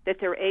that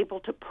they're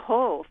able to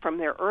pull from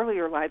their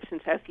earlier lives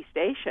in Southeast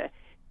Asia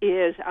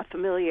is a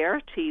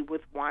familiarity with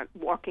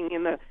walking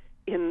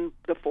in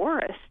the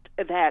forest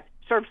that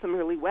serves them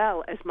really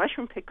well as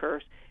mushroom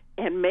pickers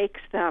and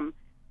makes them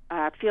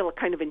feel a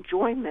kind of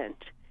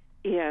enjoyment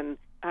in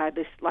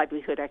this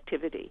livelihood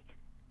activity.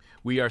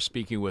 We are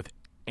speaking with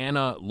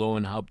Anna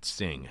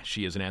Lowenhaupt-Singh.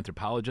 She is an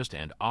anthropologist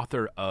and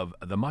author of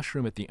The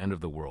Mushroom at the End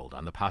of the World,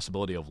 on the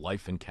possibility of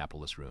life in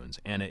capitalist ruins.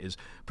 Anna is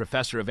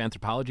professor of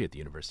anthropology at the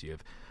University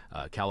of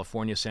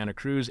California, Santa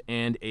Cruz,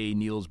 and a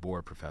Niels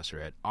Bohr professor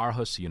at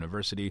Aarhus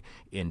University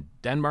in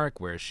Denmark,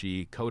 where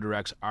she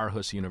co-directs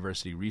Aarhus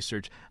University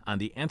research on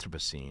the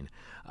Anthropocene.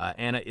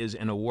 Anna is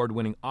an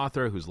award-winning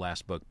author whose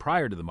last book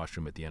prior to The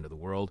Mushroom at the End of the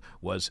World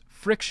was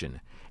Friction,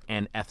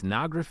 an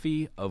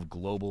ethnography of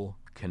global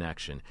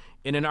connection.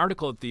 In an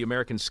article at the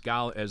American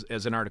Scholar,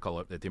 as an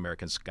article that the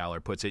American Scholar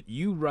puts it,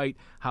 you write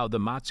how the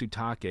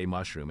Matsutake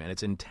mushroom and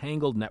its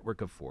entangled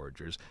network of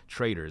foragers,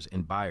 traders,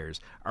 and buyers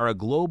are a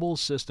global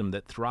system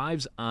that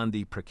thrives on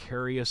the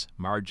precarious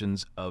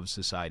margins of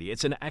society.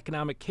 It's an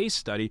economic case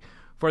study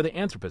for the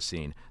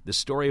Anthropocene, the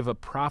story of a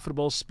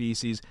profitable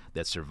species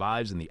that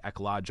survives in the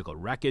ecological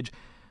wreckage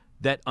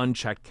that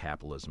unchecked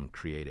capitalism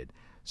created.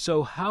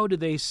 So how does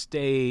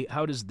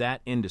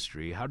that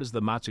industry, how does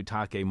the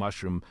Matsutake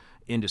mushroom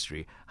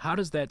industry, how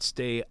does that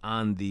stay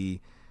on the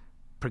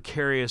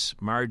precarious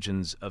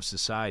margins of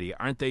society?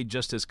 Aren't they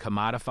just as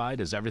commodified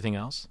as everything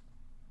else?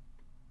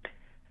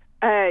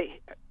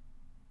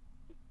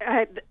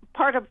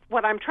 Part of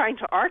what I'm trying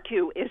to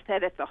argue is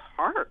that at the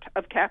heart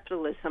of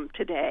capitalism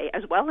today,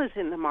 as well as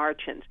in the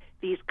margins,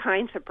 these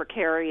kinds of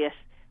precarious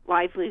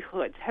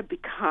livelihoods have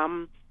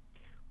become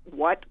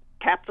what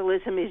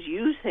capitalism is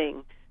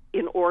using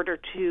in order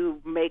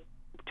to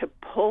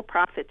pull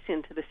profits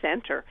into the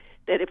center.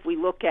 That if we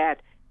look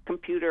at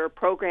computer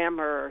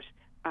programmers,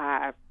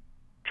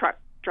 truck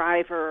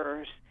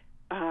drivers,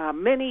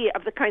 many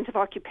of the kinds of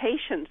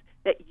occupations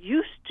that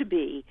used to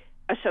be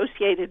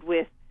associated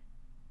with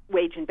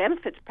wage and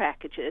benefits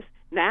packages,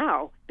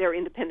 now they're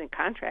independent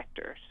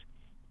contractors.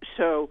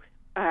 So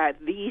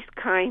these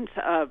kinds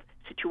of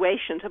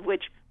situations, of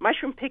which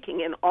mushroom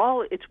picking in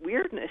all its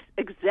weirdness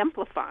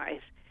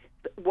exemplifies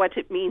what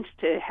it means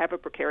to have a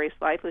precarious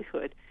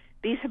livelihood,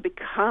 these have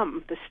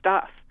become the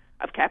stuff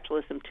of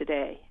capitalism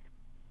today.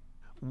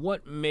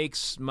 What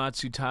makes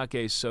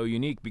Matsutake so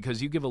unique?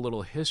 Because you give a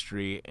little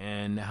history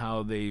and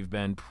how they've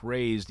been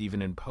praised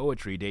even in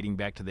poetry dating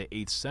back to the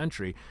 8th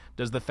century.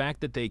 Does the fact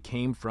that they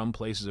came from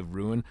places of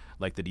ruin,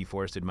 like the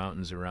deforested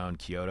mountains around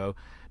Kyoto,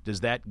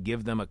 does that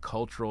give them a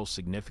cultural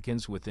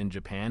significance within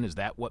Japan? Is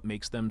that what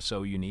makes them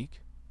so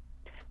unique?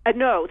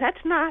 No,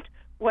 that's not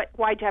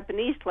why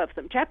Japanese love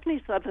them.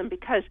 Japanese love them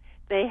because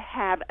they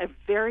have a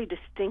very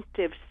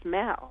distinctive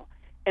smell,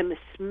 and the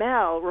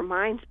smell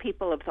reminds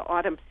people of the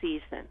autumn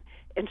season.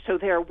 And so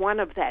they're one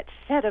of that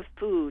set of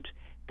foods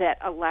that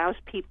allows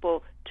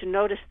people to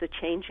notice the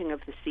changing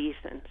of the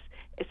seasons.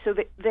 So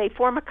they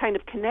form a kind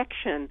of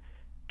connection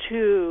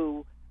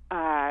to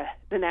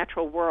the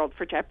natural world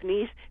for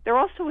Japanese. They're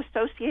also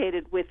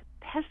associated with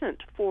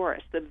peasant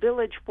forests, the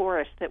village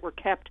forests that were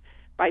kept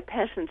by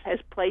peasants as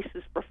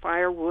places for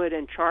firewood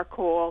and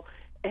charcoal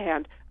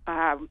and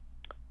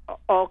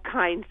all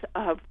kinds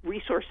of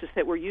resources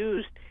that were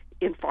used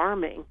in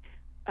farming.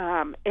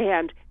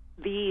 And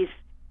these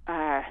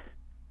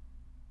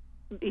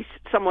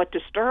somewhat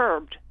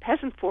disturbed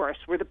peasant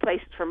forests were the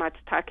places for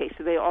Matsutake,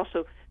 so they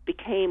also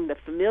became the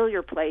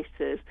familiar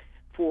places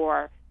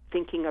for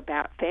thinking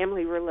about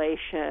family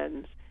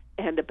relations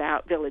and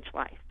about village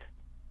life.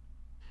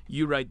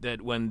 You write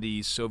that when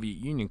the Soviet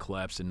Union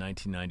collapsed in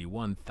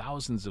 1991,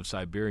 thousands of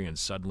Siberians,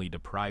 suddenly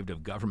deprived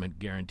of government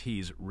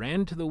guarantees,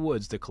 ran to the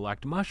woods to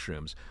collect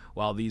mushrooms.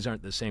 While these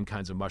aren't the same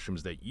kinds of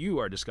mushrooms that you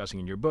are discussing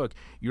in your book,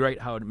 you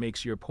write how it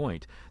makes your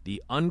point.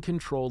 The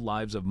uncontrolled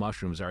lives of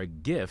mushrooms are a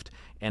gift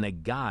and a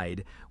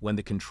guide when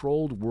the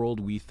controlled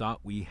world we thought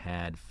we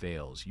had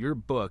fails. Your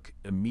book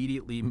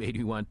immediately made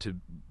me want to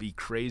be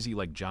crazy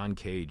like John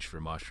Cage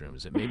for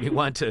mushrooms. It made me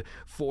want to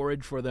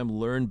forage for them,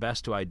 learn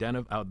best to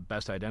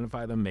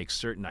identify them, make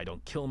certain I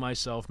don't kill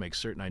myself, make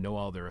certain I know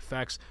all their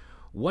effects.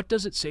 What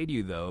does it say to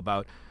you, though,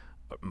 about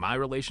my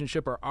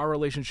relationship or our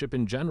relationship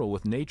in general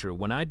with nature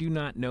when I do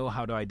not know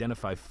how to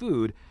identify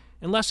food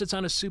unless it's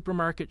on a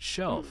supermarket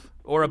shelf,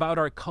 or about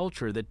our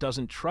culture that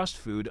doesn't trust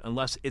food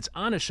unless it's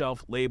on a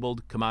shelf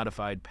labeled,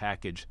 commodified,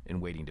 packaged,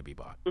 and waiting to be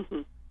bought?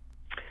 Mm-hmm.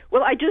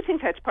 Well, I do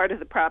think that's part of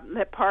the problem,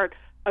 that part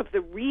of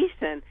the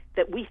reason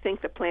that we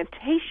think the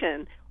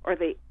plantation or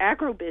the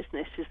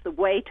agribusiness is the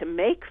way to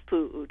make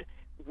food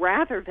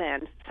rather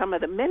than some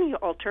of the many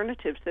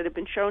alternatives that have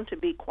been shown to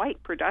be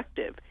quite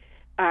productive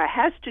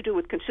has to do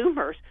with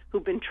consumers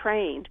who've been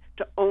trained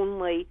to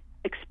only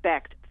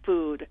expect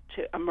food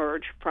to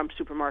emerge from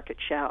supermarket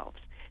shelves.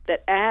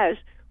 That as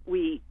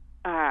we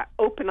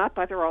open up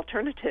other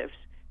alternatives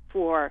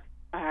for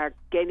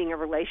gaining a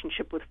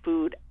relationship with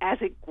food as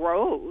it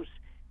grows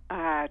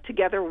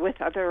together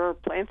with other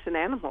plants and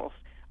animals,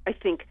 I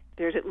think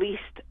there's at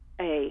least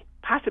a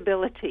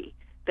possibility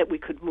that we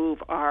could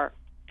move our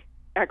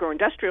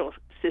agro-industrial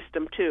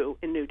system too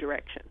in new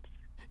directions.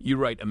 You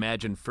write,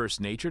 imagine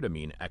first nature to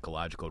mean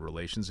ecological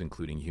relations,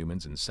 including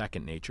humans, and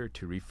second nature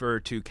to refer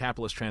to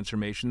capitalist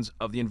transformations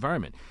of the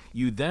environment.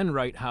 You then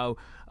write how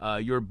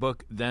your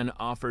book then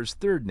offers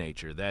third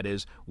nature, that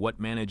is, what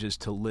manages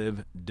to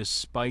live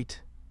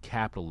despite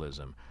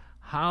capitalism.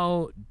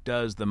 How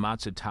does the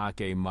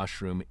Matsutake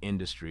mushroom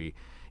industry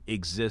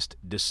exist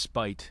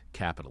despite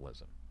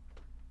capitalism?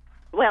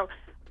 Well,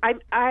 I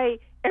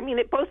mean,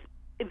 it both.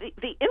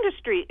 The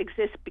industry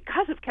exists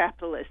because of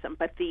capitalism,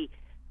 but the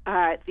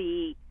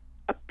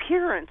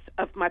appearance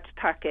of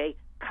Matsutake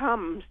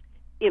comes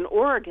in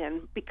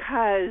Oregon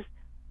because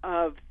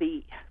of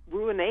the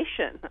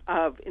ruination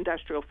of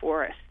industrial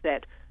forests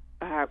that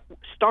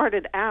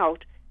started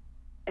out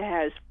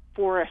as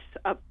forests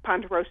of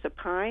ponderosa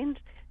pines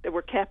that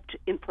were kept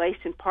in place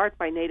in part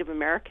by Native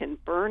American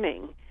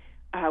burning.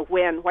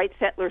 When white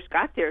settlers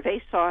got there,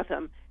 they saw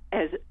them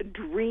as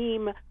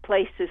dream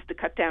places to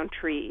cut down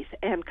trees.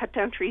 And cut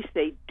down trees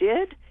they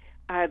did,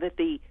 that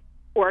the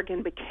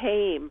Oregon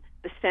became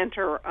the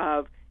center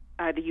of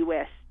the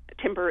U.S.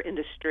 timber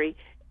industry.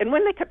 And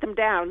when they cut them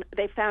down,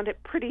 they found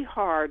it pretty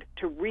hard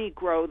to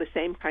regrow the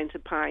same kinds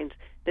of pines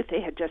that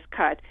they had just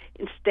cut.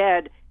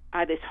 Instead,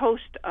 this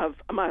host of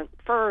among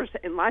firs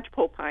and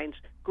lodgepole pines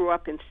grew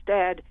up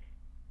instead.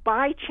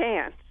 By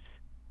chance,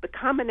 the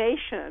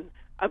combination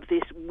of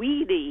this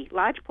weedy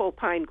lodgepole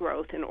pine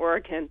growth in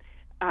Oregon,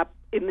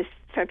 in the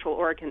central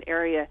Oregon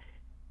area,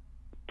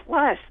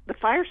 plus the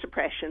fire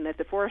suppression that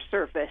the Forest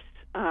Service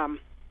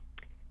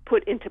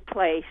put into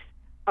place,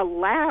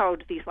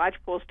 allowed these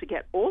lodgepoles to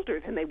get older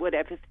than they would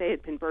have if they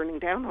had been burning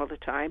down all the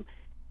time,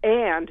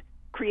 and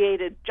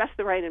created just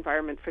the right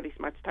environment for these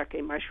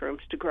Matsutake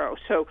mushrooms to grow.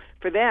 So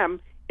for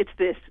them, it's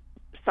this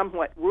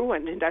somewhat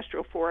ruined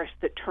industrial forest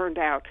that turned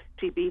out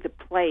to be the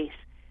place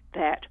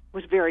that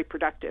was very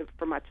productive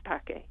for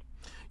Matsutake.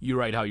 You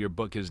write how your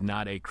book is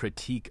not a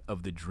critique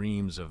of the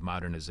dreams of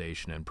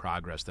modernization and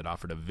progress that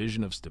offered a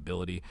vision of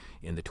stability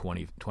in the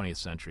 20th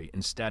century.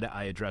 Instead,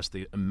 I address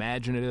the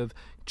imaginative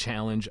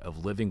challenge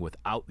of living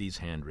without these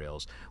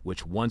handrails,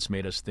 which once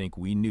made us think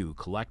we knew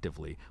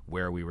collectively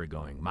where we were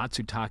going.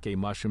 Matsutake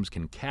mushrooms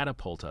can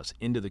catapult us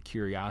into the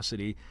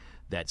curiosity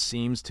that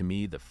seems to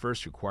me the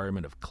first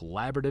requirement of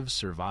collaborative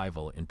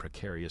survival in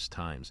precarious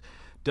times.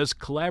 Does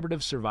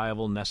collaborative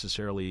survival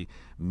necessarily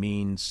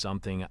mean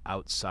something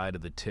outside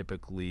of the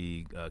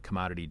typically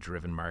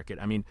commodity-driven market?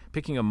 I mean,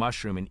 picking a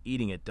mushroom and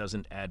eating it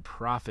doesn't add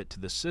profit to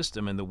the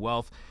system, and the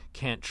wealth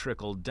can't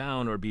trickle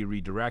down or be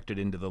redirected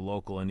into the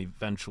local and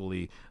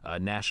eventually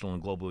national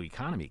and global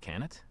economy,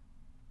 can it?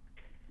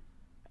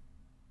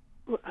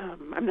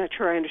 I'm not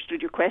sure I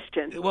understood your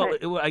question. Well,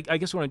 I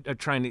guess what I'm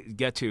trying to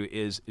get to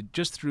is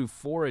just through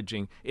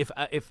foraging. If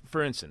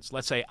for instance,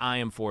 let's say I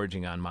am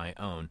foraging on my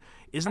own,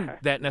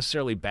 isn't that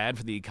necessarily bad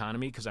for the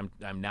economy because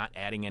I'm not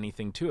adding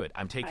anything to it?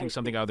 I'm taking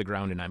something out of the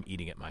ground and I'm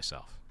eating it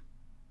myself.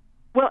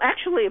 Well,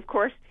 actually, of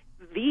course,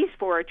 these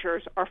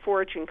foragers are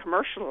foraging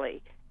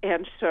commercially,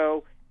 and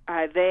so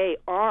they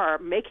are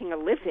making a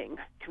living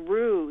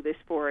through this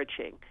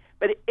foraging.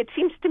 But it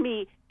seems to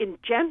me, in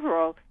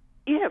general,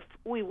 if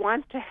we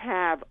want to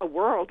have a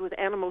world with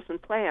animals and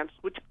plants,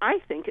 which I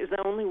think is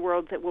the only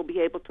world that we'll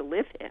be able to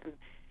live in,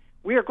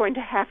 we are going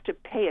to have to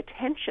pay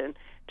attention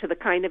to the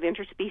kind of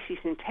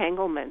interspecies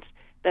entanglements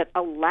that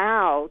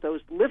allow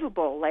those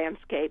livable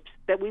landscapes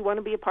that we want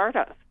to be a part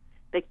of,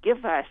 that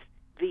give us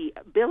the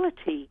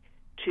ability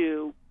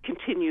to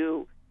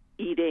continue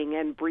eating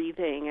and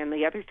breathing and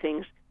the other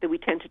things that we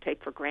tend to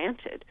take for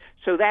granted.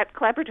 So that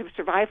collaborative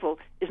survival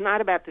is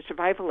not about the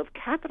survival of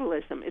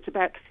capitalism. It's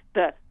about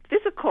the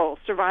physical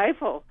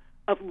survival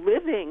of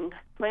living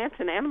plants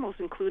and animals,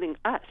 including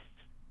us.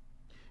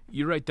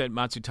 You write that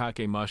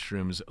matsutake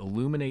mushrooms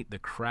illuminate the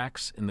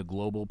cracks in the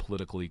global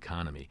political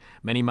economy.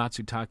 Many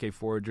matsutake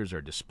foragers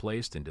are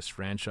displaced and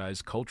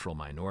disfranchised cultural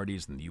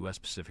minorities in the U.S.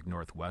 Pacific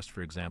Northwest,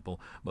 for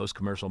example. Most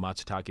commercial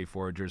matsutake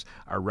foragers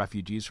are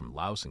refugees from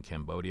Laos and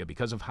Cambodia.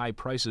 Because of high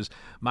prices,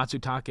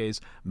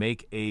 matsutakes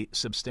make a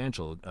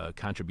substantial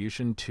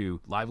contribution to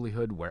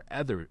livelihood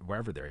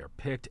wherever they are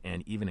picked,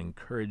 and even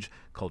encourage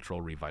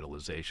cultural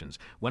revitalizations.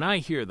 When I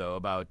hear, though,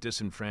 about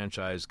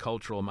disenfranchised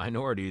cultural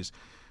minorities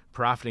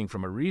profiting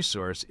from a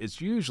resource,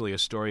 it's usually a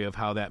story of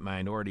how that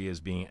minority is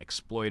being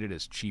exploited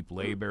as cheap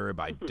labor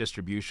by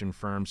distribution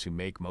firms who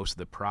make most of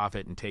the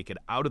profit and take it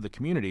out of the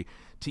community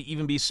to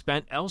even be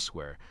spent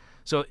elsewhere.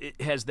 So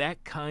has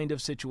that kind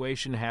of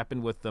situation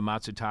happened with the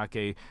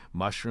matsutake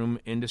mushroom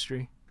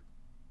industry?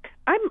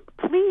 I'm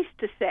pleased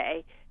to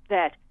say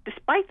that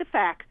despite the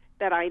fact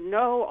that I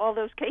know all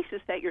those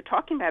cases that you're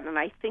talking about, and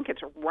I think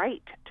it's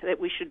right that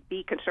we should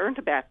be concerned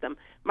about them,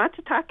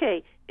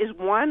 matsutake is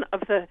one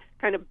of the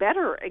kind of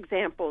better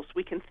examples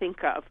we can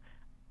think of,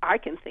 I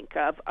can think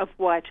of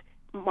what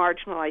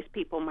marginalized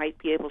people might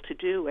be able to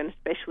do, and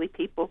especially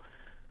people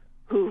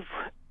who've,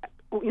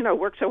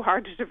 worked so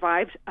hard to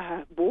survive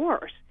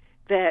wars,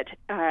 that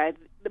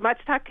the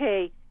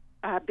matsutake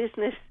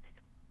business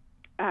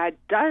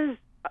does,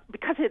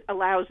 because it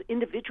allows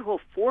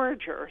individual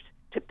foragers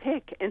to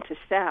pick and to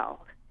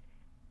sell,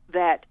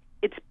 that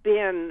it's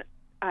been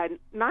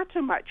not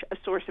so much a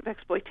source of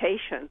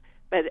exploitation,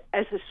 but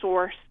as a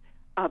source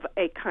of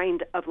a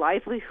kind of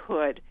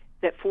livelihood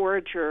that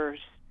foragers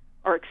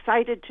are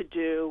excited to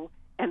do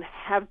and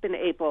have been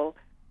able,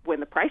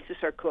 when the prices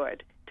are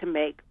good, to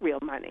make real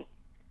money.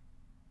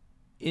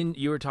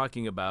 You were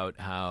talking about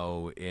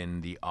how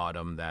in the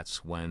autumn,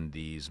 that's when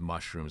these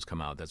mushrooms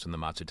come out. That's when the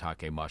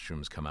matsutake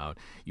mushrooms come out.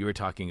 You were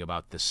talking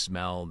about the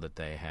smell that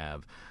they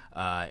have.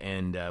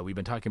 And we've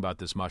been talking about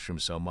this mushroom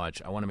so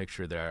much. I want to make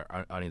sure that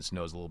our audience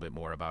knows a little bit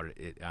more about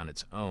it on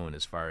its own,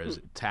 as far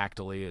as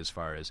tactily, as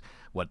far as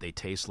what they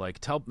taste like.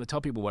 Tell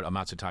people what a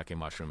matsutake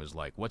mushroom is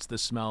like. What's the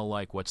smell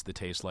like? What's the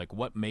taste like?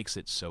 What makes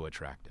it so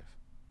attractive?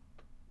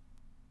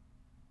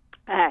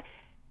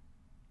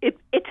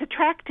 It's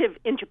attractive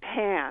in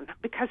Japan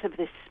because of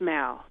this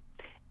smell.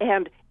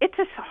 And it's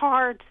a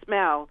hard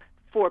smell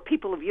for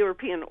people of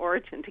European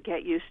origin to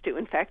get used to.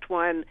 In fact,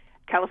 one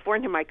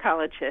California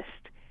mycologist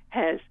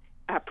has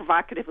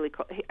provocatively,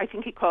 I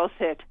think he calls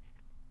it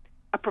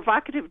a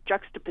provocative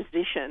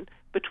juxtaposition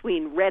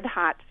between red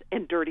hots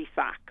and dirty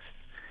socks.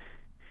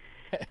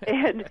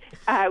 And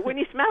when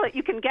you smell it,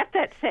 you can get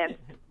that sense.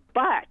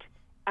 But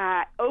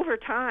over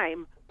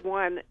time,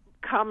 one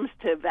comes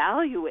to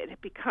value it.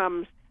 It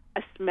becomes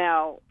a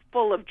smell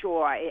full of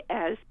joy,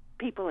 as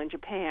people in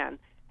Japan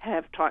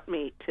have taught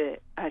me to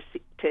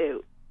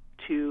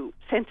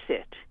sense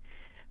it.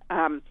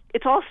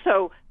 It's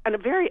also a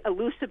very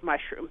elusive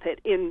mushroom that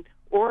in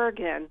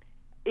Oregon,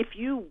 if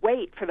you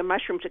wait for the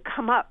mushroom to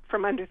come up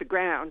from under the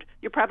ground,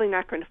 you're probably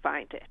not going to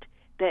find it.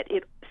 That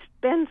it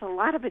spends a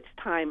lot of its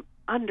time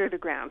under the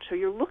ground. So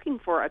you're looking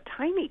for a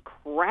tiny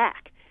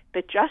crack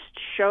that just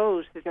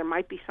shows that there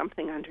might be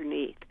something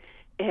underneath.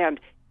 And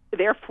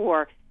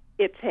therefore,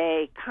 it's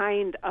a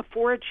kind of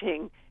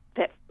foraging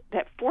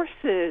that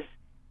forces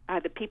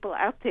the people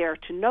out there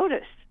to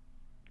notice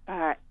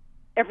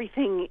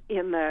everything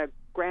in the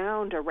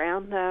ground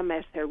around them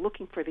as they're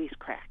looking for these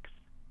cracks.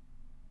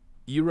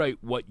 You write,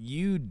 what do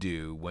you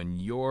do when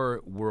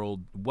your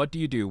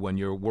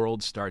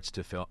world starts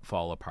to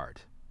fall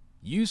apart?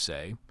 You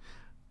say,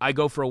 I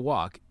go for a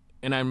walk,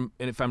 and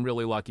if I'm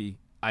really lucky,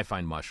 I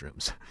find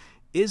mushrooms.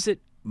 Is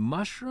it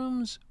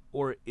mushrooms,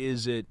 or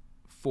is it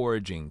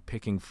foraging,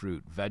 picking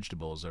fruit,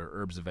 vegetables, or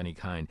herbs of any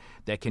kind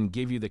that can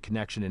give you the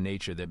connection to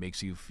nature that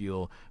makes you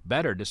feel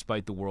better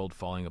despite the world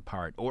falling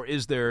apart? Or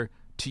is there,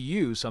 to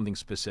you, something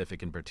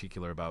specific in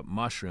particular about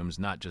mushrooms,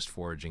 not just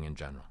foraging in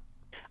general?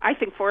 I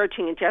think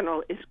foraging in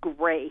general is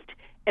great,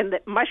 and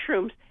that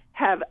mushrooms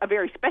have a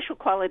very special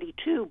quality,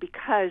 too,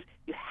 because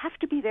you have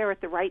to be there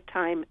at the right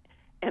time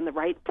and the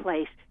right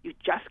place. You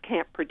just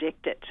can't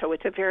predict it. So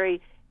it's a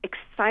very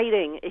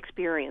exciting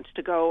experience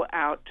to go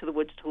out to the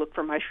woods to look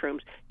for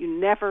mushrooms. You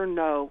never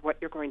know what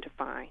you're going to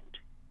find.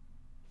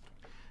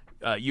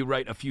 You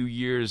write, a few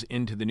years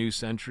into the new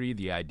century,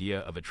 the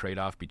idea of a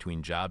trade-off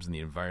between jobs and the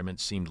environment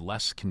seemed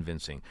less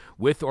convincing.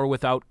 With or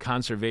without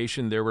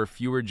conservation, there were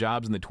fewer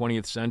jobs in the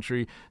 20th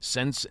century.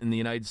 Since in the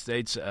United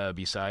States,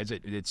 besides,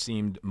 it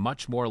seemed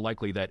much more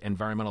likely that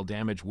environmental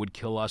damage would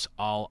kill us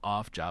all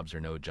off, jobs or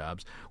no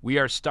jobs. We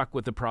are stuck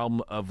with the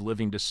problem of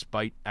living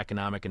despite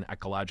economic and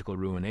ecological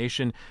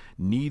ruination.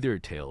 Neither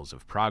tales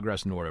of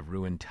progress nor of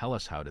ruin tell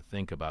us how to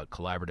think about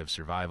collaborative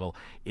survival.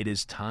 It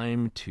is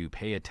time to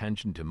pay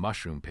attention to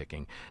mushroom picking.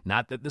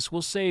 Not that this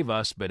will save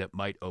us, but it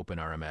might open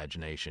our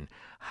imagination.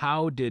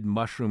 How did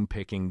mushroom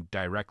picking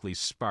directly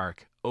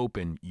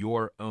open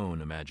your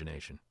own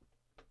imagination?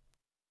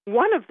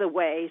 One of the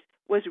ways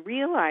was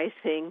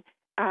realizing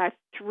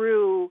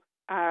through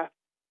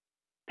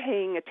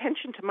paying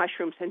attention to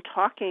mushrooms and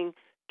talking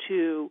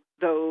to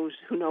those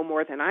who know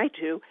more than I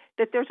do,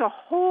 that there's a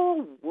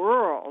whole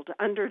world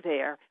under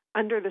there,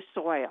 under the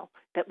soil,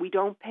 that we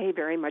don't pay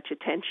very much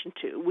attention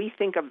to. We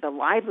think of the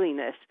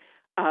liveliness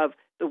of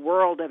the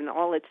world and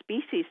all its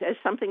species as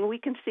something we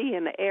can see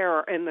in the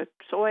air and the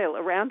soil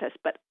around us.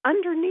 But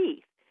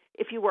underneath,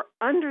 if you were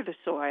under the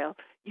soil,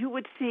 you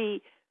would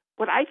see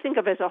what I think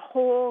of as a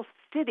whole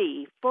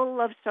city full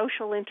of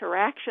social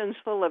interactions,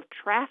 full of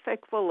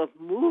traffic, full of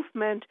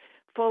movement,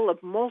 full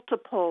of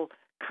multiple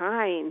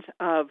kinds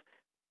of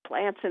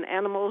plants and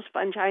animals,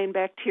 fungi and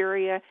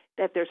bacteria,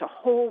 that there's a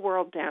whole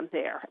world down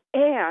there.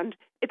 And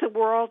it's a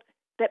world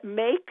that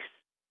makes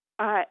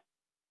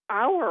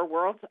our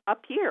world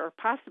up here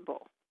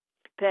possible.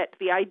 That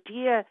the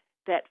idea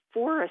that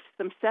forests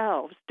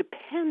themselves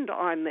depend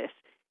on this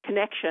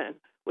connection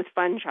with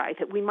fungi,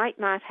 that we might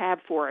not have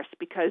forests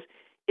because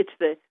it's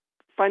the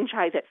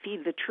fungi that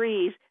feed the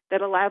trees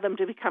that allow them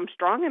to become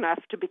strong enough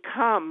to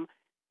become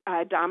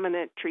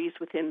dominant trees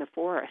within the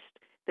forest.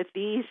 That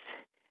these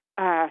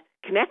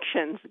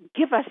connections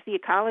give us the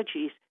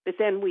ecologies that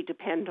then we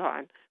depend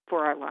on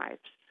for our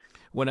lives.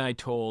 When I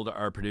told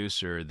our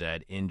producer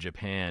that in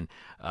Japan,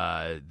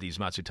 these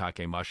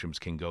matsutake mushrooms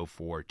can go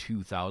for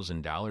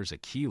 $2,000 a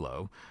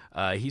kilo,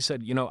 he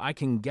said, I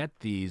can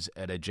get these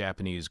at a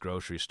Japanese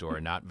grocery store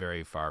not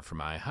very far from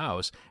my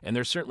house, and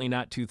they're certainly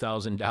not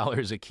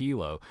 $2,000 a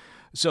kilo.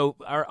 So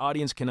our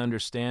audience can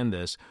understand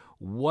this.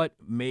 What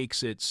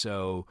makes it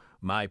so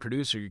my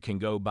producer can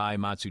go buy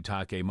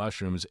matsutake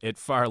mushrooms at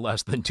far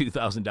less than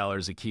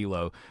 $2,000 a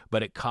kilo,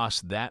 but it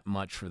costs that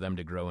much for them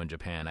to grow in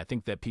Japan? I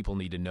think that people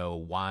need to know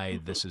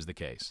why this is the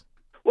case.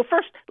 Well,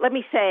 first, let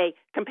me say,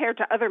 compared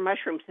to other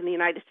mushrooms in the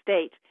United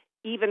States,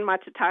 even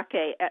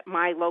matsutake at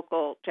my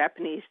local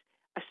Japanese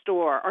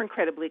store are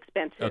incredibly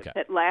expensive. Okay.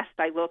 At last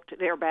I looked,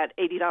 they're about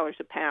 $80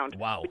 a pound,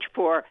 Wow. which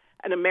for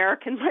an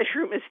American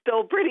mushroom is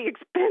still pretty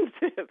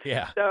expensive.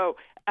 Yeah. So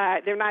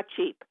they're not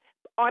cheap.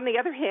 On the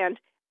other hand,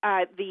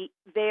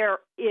 there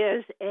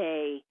is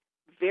a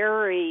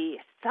very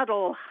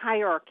subtle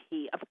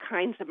hierarchy of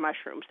kinds of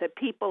mushrooms that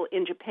people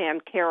in Japan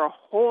care a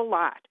whole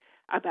lot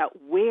about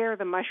where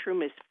the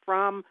mushroom is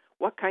from,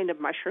 what kind of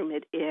mushroom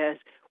it is,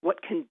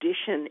 what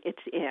condition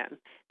it's in.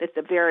 That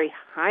the very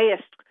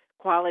highest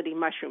quality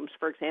mushrooms,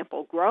 for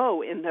example,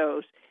 grow in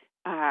those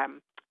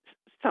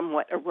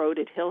somewhat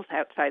eroded hills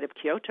outside of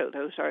Kyoto.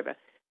 Those are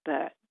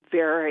the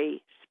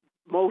very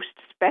most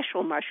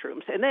special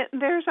mushrooms. And then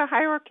there's a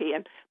hierarchy.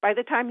 And by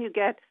the time you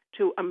get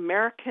to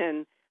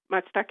American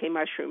matsutake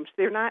mushrooms,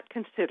 they're not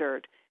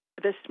considered,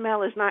 the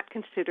smell is not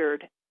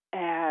considered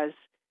as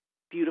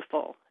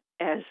beautiful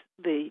as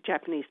the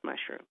Japanese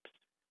mushrooms.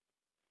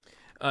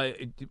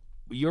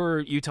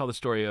 You tell the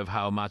story of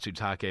how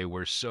matsutake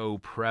were so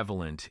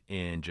prevalent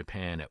in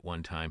Japan at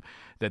one time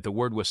that the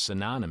word was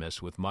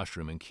synonymous with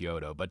mushroom in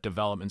Kyoto, but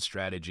development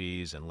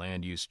strategies and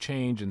land use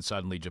changed, and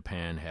suddenly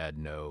Japan had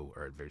no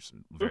or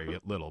very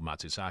little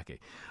matsutake.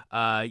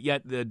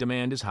 Yet the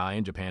demand is high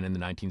in Japan in the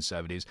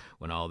 1970s,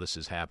 when all this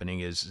is happening,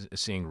 is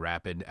seeing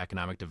rapid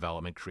economic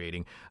development,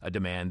 creating a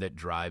demand that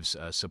drives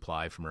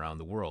supply from around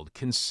the world.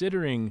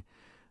 Considering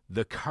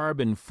the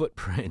carbon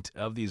footprint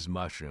of these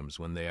mushrooms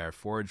when they are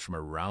foraged from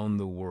around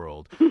the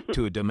world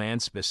to a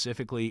demand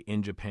specifically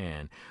in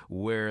Japan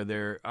where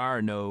there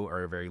are no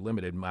or very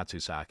limited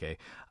matsutake,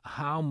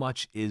 how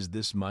much is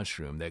this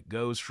mushroom that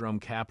grows from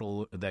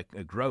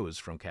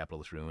capitalist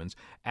ruins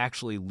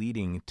actually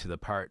leading to the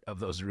part of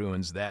those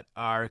ruins that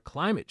are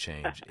climate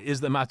change?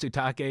 Is the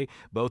matsutake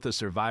both a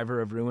survivor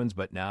of ruins,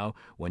 but now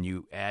when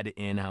you add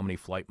in how many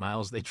flight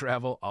miles they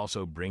travel,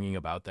 also bringing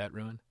about that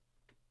ruin?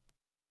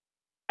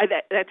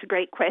 That's a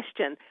great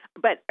question.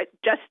 But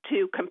just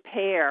to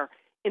compare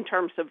in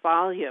terms of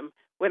volume,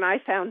 when I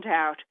found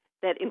out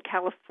that in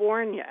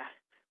California,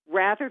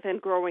 rather than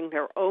growing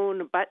their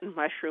own button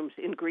mushrooms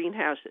in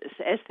greenhouses,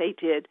 as they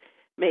did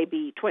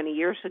maybe 20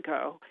 years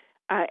ago,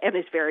 and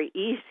it's very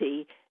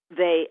easy,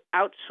 they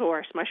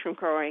outsource mushroom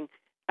growing.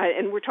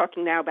 And we're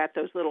talking now about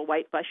those little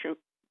white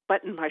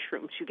button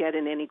mushrooms you get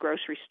in any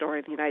grocery store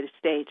in the United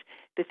States,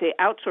 that they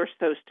outsource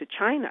those to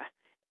China.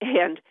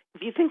 And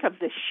if you think of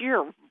the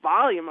sheer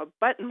volume of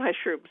button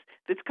mushrooms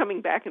that's coming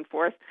back and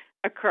forth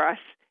across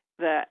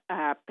the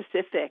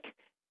Pacific,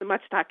 the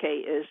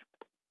matsutake is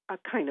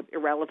kind of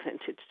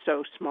irrelevant. It's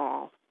so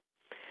small.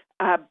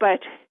 But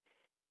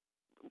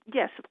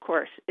yes, of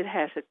course, it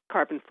has a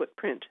carbon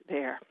footprint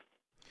there.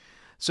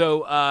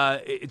 So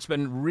it's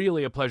been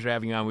really a pleasure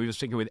having you on. We were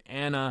speaking with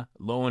Anna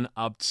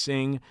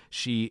Loewen-Abt-Singh.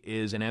 She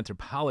is an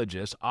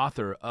anthropologist,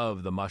 author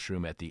of The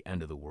Mushroom at the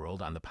End of the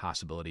World on the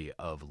Possibility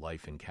of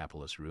Life in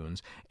Capitalist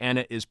Ruins.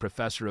 Anna is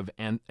professor of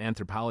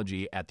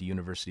anthropology at the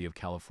University of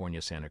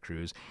California, Santa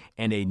Cruz,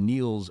 and a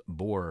Niels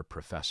Bohr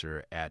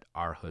professor at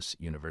Aarhus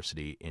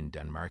University in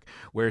Denmark,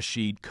 where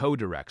she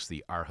co-directs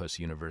the Aarhus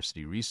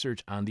University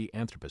research on the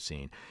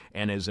Anthropocene,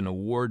 and is an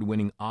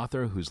award-winning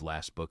author whose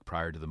last book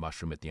prior to The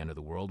Mushroom at the End of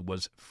the World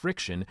was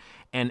friction,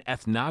 an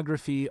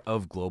ethnography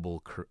of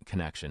global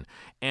connection.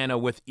 Anna,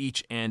 with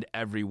each and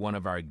every one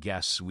of our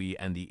guests, we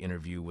end the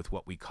interview with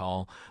what we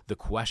call the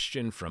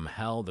question from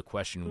hell, the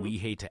question we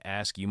hate to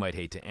ask, you might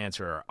hate to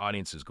answer, our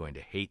audience is going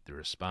to hate the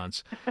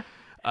response.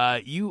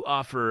 You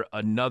offer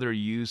another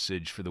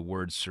usage for the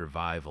word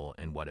survival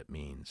and what it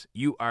means.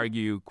 You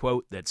argue,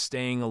 quote, that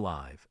staying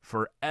alive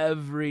for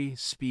every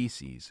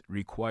species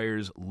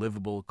requires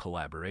livable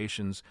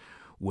collaborations.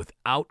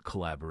 Without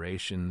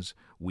collaborations,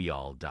 we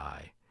all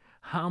die.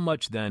 How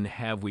much then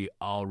have we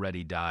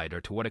already died,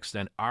 or to what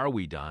extent are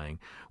we dying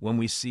when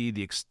we see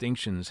the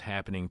extinctions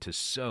happening to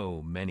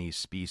so many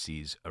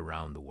species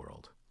around the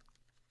world?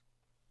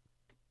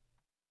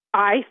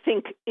 I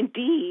think,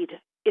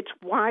 indeed, it's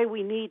why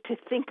we need to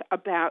think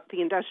about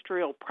the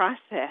industrial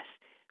process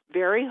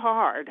very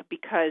hard,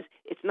 because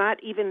it's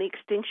not even the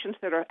extinctions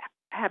that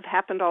have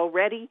happened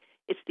already,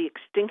 it's the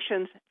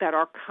extinctions that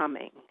are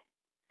coming.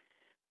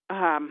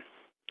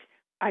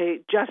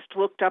 I just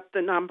looked up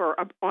the number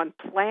on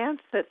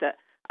plants that the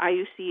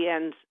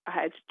IUCN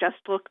has just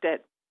looked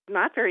at.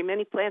 Not very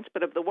many plants,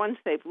 but of the ones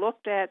they've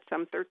looked at,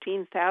 some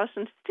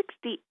 13,000,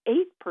 68%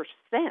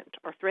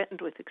 are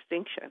threatened with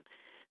extinction.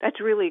 That's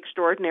really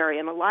extraordinary,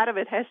 and a lot of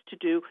it has to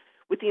do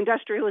with the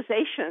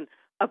industrialization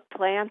of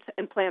plants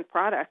and plant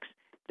products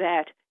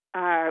that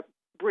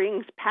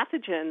brings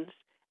pathogens,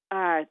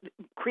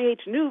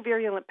 creates new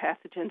virulent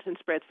pathogens and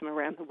spreads them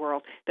around the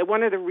world. That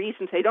one of the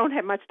reasons they don't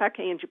have matsutake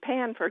in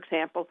Japan, for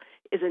example,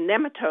 is a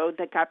nematode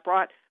that got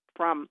brought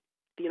from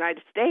the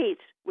United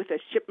States with a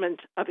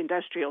shipment of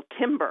industrial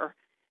timber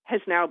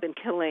has now been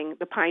killing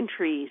the pine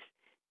trees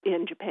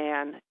in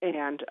Japan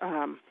and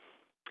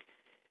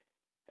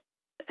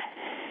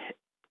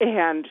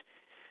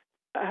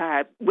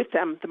with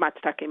them, the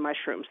matsutake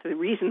mushrooms. The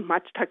reason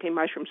matsutake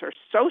mushrooms are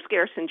so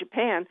scarce in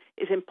Japan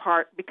is in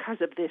part because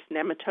of this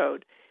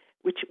nematode,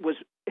 which was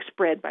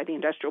spread by the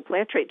industrial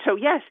plant trade. So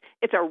yes,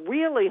 it's a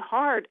really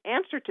hard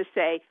answer to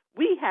say.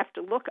 We have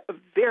to look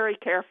very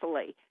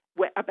carefully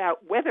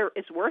about whether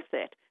it's worth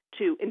it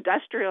to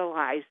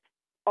industrialize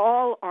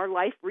all our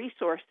life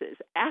resources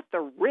at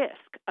the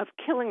risk of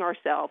killing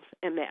ourselves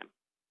and them.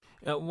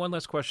 One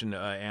last question,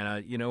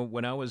 Anna. You know,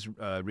 when I was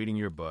reading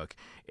your book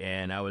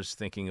and I was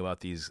thinking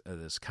about this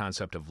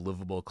concept of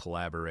livable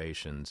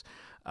collaborations,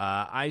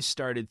 I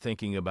started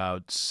thinking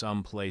about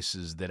some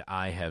places that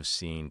I have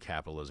seen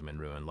capitalism in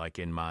ruin, like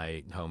in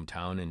my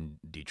hometown in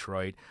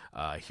Detroit,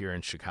 here in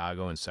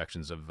Chicago, in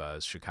sections of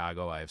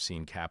Chicago, I have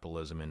seen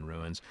capitalism in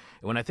ruins.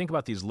 And when I think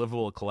about these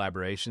livable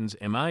collaborations,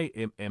 am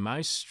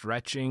I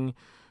stretching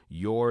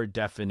your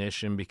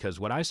definition? Because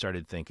what I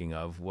started thinking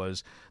of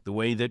was the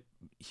way that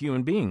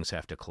human beings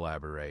have to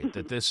collaborate,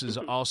 that this is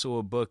also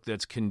a book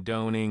that's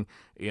condoning,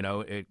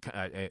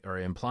 or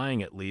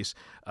implying at least,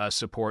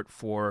 support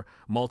for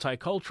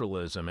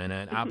multiculturalism and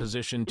an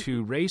opposition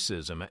to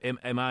racism.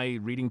 Am I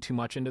reading too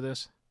much into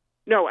this?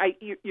 No,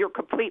 you're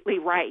completely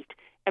right.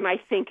 And I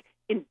think,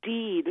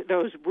 indeed,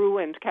 those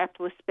ruined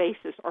capitalist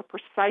spaces are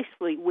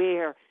precisely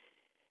where,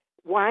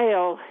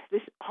 while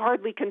this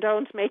hardly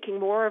condones making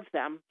more of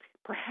them,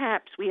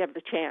 perhaps we have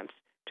the chance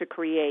to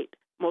create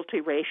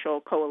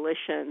multiracial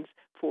coalitions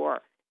for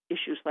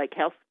issues like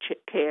health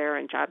care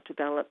and job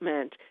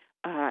development,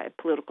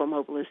 political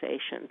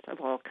mobilizations of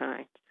all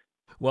kinds.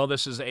 Well,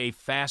 this is a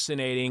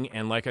fascinating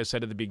and, like I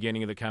said at the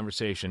beginning of the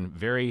conversation,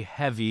 very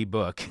heavy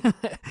book.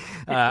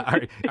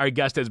 Our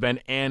guest has been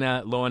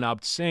Anna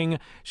Lowenhaupt-Singh.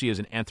 She is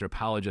an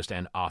anthropologist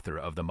and author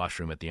of The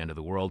Mushroom at the End of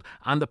the World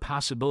on the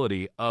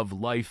possibility of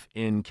life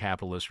in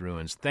capitalist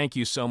ruins. Thank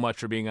you so much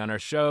for being on our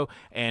show,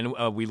 and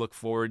we look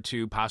forward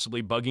to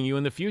possibly bugging you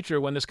in the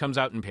future when this comes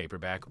out in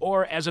paperback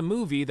or as a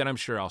movie that I'm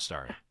sure I'll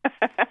star in.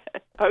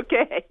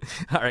 Okay.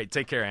 All right.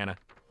 Take care, Anna.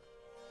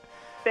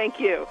 Thank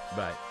you.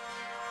 Bye.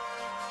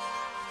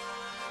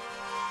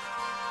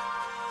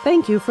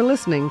 Thank you for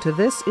listening to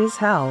This Is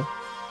Hell.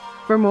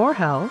 For more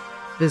hell,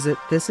 visit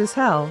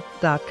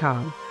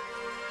thisishell.com.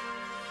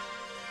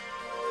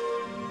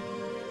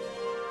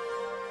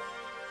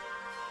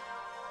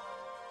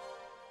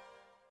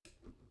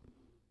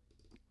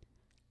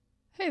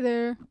 Hey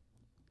there.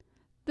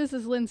 This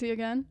is Lindsay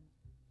again.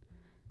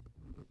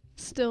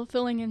 Still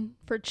filling in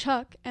for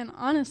Chuck, and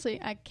honestly,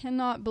 I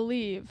cannot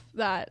believe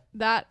that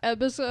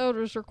episode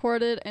was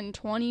recorded in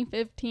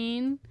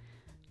 2015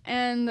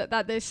 and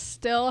that they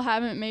still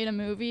haven't made a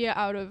movie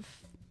out of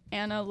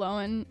Anna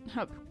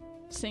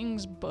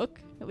Lowenhaupt-Singh's book,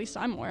 at least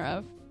I'm aware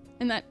of,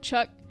 and that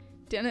Chuck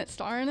didn't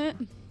star in it.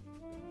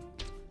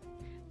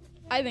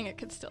 I think it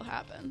could still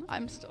happen.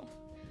 I'm still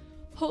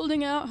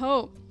holding out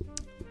hope.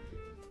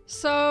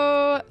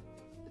 So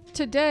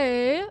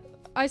today,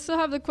 I still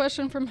have the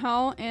question from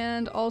hell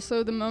and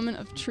also the moment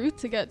of truth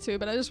to get to,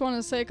 but I just want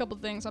to say a couple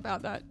things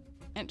about that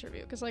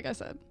interview, because like I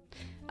said,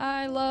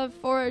 I love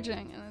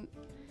foraging, and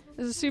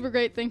it's a super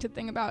great thing to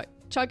think about.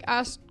 Chuck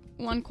asked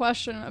one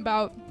question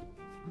about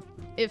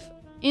if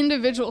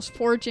individuals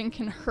foraging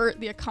can hurt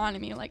the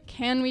economy. Like,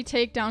 can we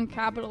take down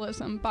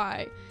capitalism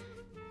by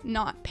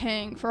not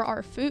paying for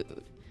our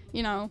food?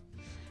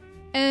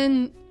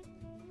 And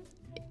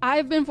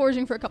I've been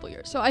foraging for a couple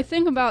years, so I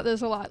think about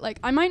this a lot. Like,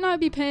 I might not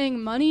be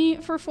paying money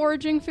for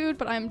foraging food,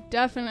 but I'm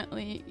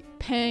definitely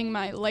paying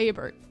my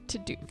labor to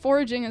do.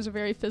 Foraging is a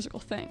very physical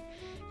thing.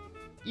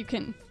 You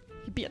can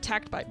be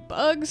attacked by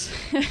bugs.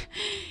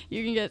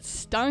 You can get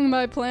stung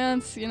by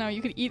plants. You know,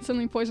 you could eat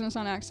something poisonous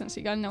on accident, so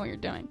you gotta know what you're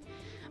doing.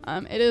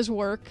 It is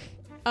work.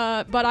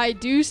 But I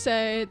do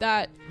say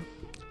that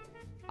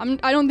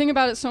I don't think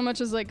about it so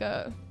much as like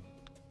a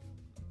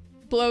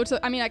blow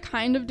to, I mean, I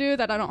kind of do,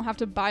 that I don't have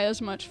to buy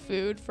as much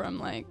food from,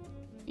 like,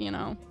 you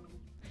know,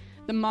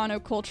 the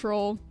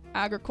monocultural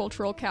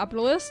agricultural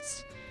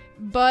capitalists,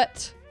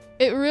 but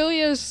it really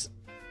is,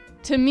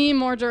 to me,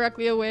 more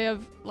directly a way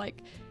of,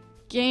 like,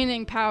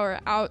 gaining power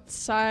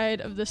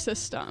outside of the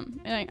system,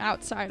 and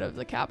outside of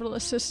the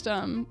capitalist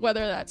system,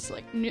 whether that's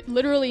like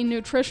literally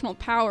nutritional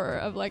power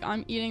of, like,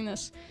 I'm eating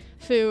this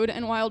food,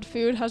 and wild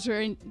food has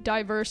very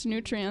diverse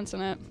nutrients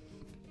in it,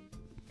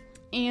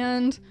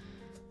 and,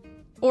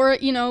 or,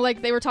 you know,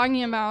 like they were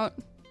talking about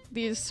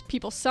these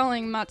people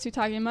selling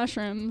matsutake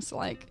mushrooms,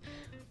 like,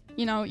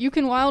 you know, you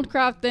can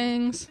wildcraft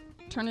things,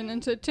 turn it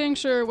into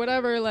tincture,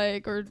 whatever,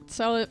 like, or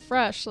sell it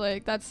fresh.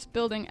 Like, that's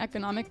building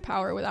economic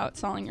power without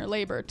selling your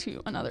labor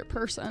to another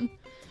person.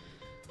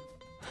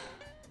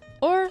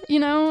 Or, you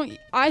know,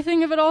 I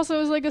think of it also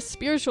as like a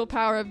spiritual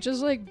power of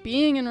just like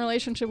being in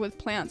relationship with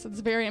plants. It's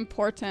very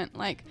important.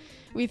 Like,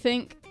 we've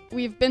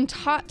been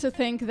taught to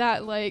think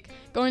that, like,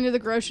 going to the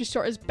grocery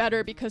store is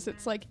better because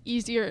it's, like,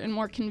 easier and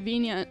more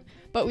convenient,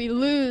 but we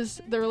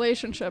lose the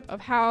relationship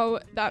of how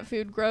that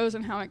food grows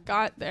and how it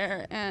got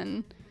there,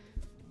 and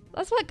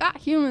that's what got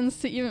humans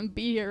to even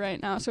be here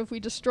right now. So if we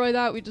destroy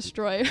that, we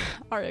destroy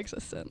our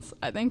existence.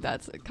 I think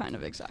that's kind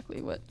of exactly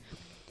what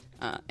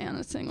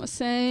Anna Tsing was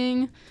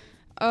saying.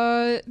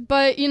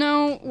 But, you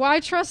know, why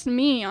trust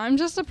me? I'm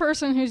just a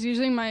person who's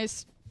using my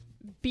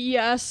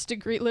BS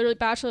degree, literally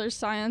Bachelor of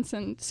Science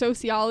in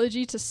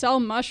Sociology, to sell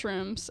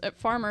mushrooms at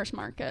farmers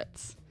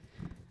markets.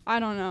 I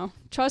don't know.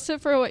 Trust it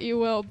for what you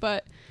will,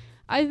 but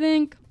I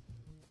think,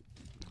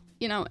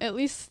 you know, at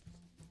least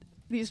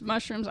these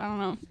mushrooms, I don't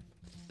know,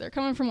 they're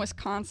coming from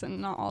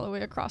Wisconsin, not all the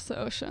way across the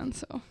ocean,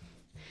 so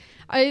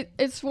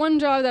it's one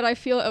job that I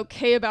feel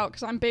okay about,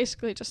 because I'm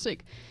basically just,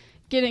 like,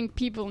 getting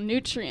people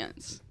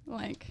nutrients.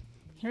 Like,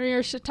 here are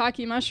your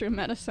shiitake mushroom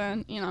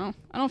medicine, you know.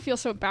 I don't feel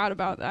so bad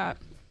about that.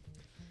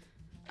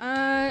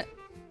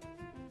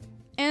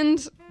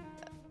 And,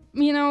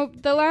 you know,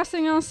 the last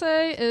thing I'll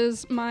say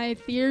is my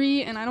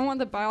theory, and I don't want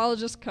the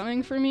biologists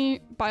coming for me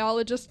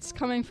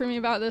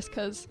about this,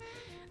 because,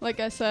 like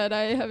I said,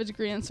 I have a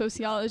degree in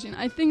sociology, and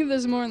I think of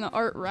this more in the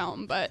art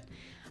realm, but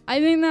I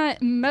think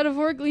that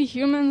metaphorically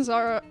humans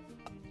are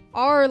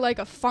like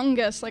a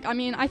fungus. Like, I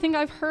mean, I think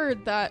I've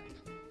heard that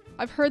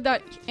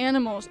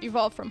animals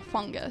evolved from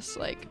fungus.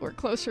 Like, we're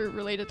closer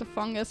related to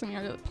fungus than we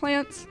are to the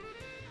plants.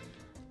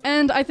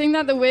 And I think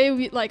that the way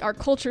we, like, our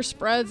culture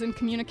spreads and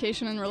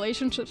communication and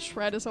relationships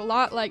spread is a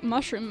lot like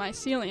mushroom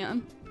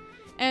mycelium.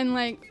 And,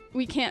 like,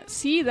 we can't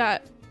see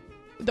the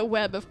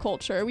web of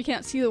culture. We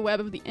can't see the web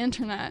of the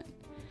internet.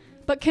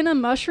 But can a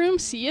mushroom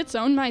see its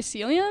own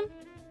mycelium?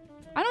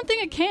 I don't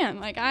think it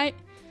can. Like,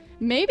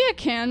 maybe it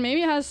can.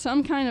 Maybe it has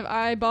some kind of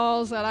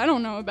eyeballs that I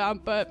don't know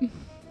about, but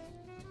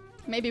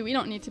maybe we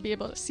don't need to be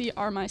able to see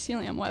our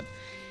mycelium web.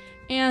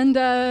 And,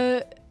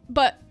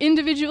 but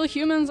individual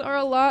humans are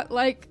a lot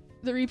like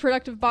the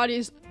reproductive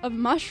bodies of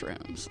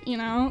mushrooms, you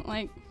know?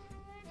 Like,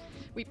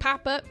 we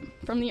pop up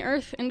from the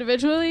earth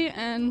individually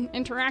and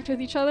interact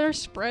with each other,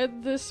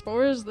 spread the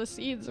spores, the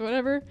seeds,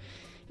 whatever,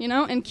 you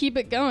know, and keep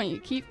it going. You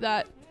keep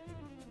that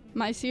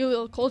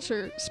mycelial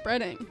culture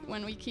spreading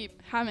when we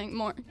keep having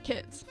more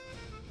kids.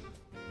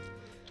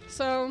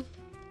 So,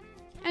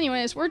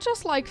 anyways, we're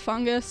just like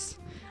fungus.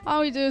 All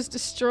we do is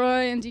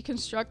destroy and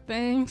deconstruct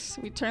things.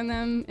 We turn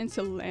them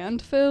into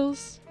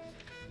landfills.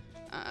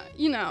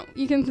 You know,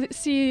 you can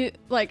see,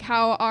 like,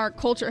 how our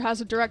culture has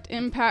a direct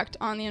impact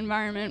on the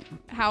environment,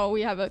 how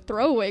we have a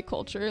throwaway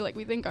culture. Like,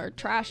 we think our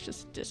trash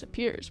just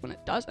disappears when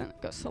it doesn't.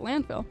 It goes to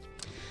landfill.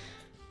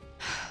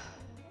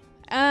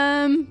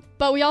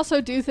 But we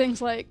also do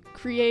things like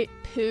create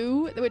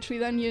poo, which we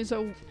then use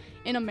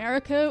in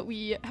America,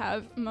 we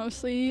have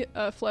mostly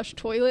a flush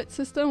toilet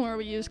system where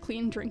we use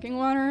clean drinking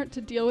water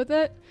to deal with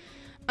it.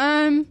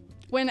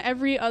 When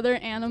every other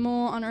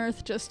animal on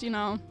Earth just, you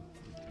know,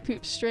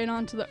 poops straight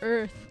onto the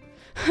earth.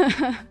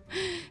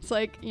 It's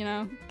like, you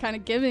know, kind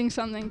of giving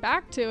something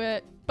back to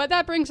it. But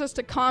that brings us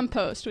to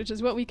compost, which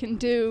is what we can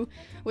do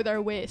with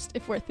our waste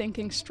if we're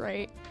thinking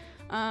straight.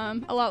 A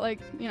lot like,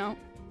 you know,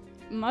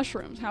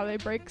 mushrooms, how they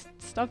break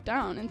stuff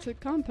down into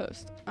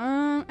compost.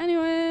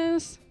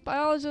 Anyways,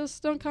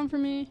 biologists, don't come for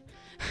me.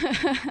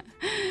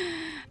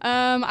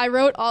 I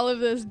wrote all of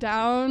this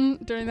down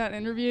during that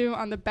interview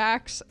on the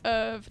backs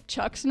of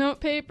Chuck's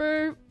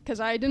notepaper, because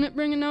I didn't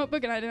bring a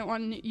notebook and I didn't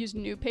want to use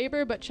new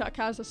paper, but Chuck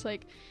has this,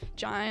 like,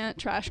 giant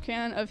trash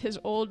can of his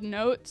old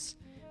notes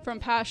from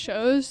past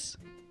shows,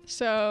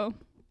 so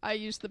I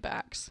used the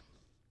backs.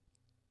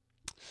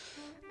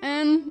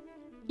 And,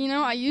 you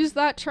know, I used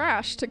that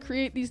trash to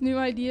create these new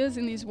ideas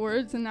and these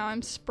words, and now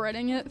I'm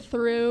spreading it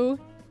through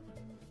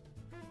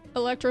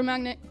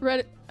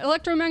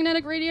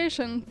electromagnetic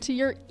radiation to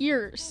your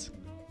ears,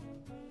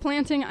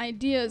 planting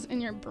ideas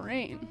in your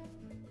brain.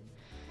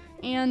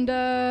 And,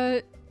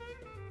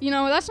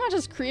 that's not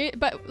just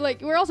but,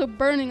 we're also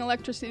burning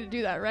electricity to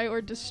do that, right?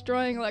 We're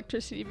destroying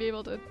electricity to be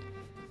able to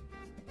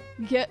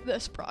get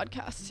this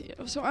broadcast to you.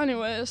 So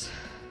anyways,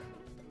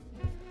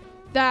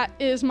 that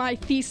is my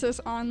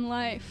thesis on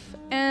life.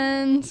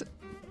 And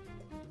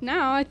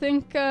now I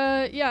think,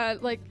 that's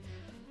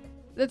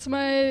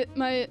my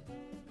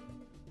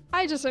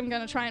I just am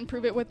going to try and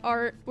prove it with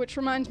art, which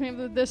reminds me of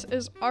the This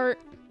Is Art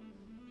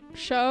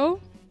show,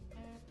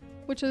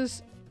 which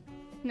is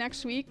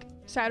next week,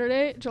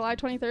 Saturday, July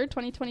 23rd,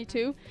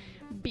 2022.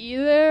 Be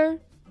there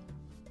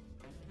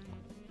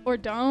or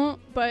don't,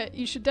 but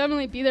you should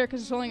definitely be there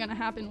because it's only going to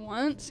happen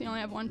once. You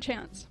only have one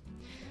chance.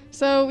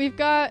 So we've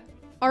got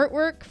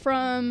artwork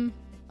from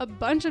a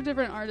bunch of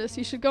different artists.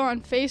 You should go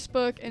on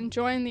Facebook and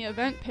join the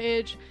event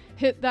page.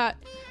 Hit that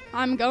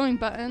I'm going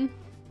button.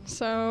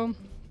 So,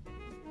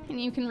 and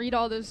you can read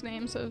all those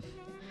names of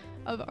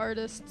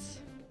artists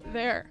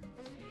there.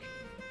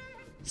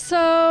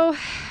 So,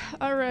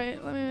 all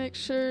right, let me make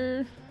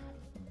sure.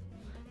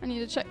 I need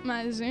to check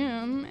my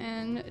Zoom,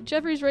 and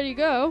Jeffrey's ready to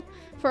go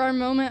for our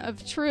moment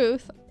of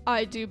truth,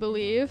 I do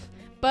believe.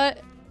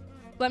 But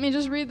let me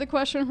just read the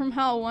question from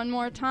hell one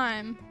more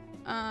time.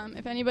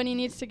 If anybody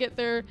needs to get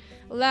their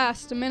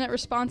last-minute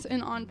response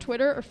in on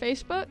Twitter or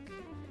Facebook,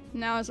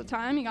 now is the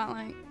time. You got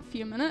a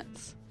few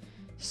minutes.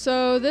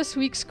 So this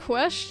week's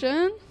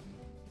question: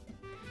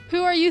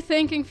 who are you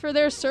thanking for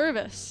their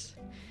service?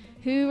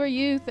 Who are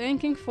you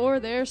thanking for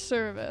their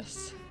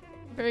service?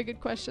 Very good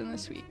question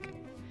this week.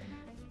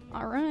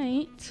 All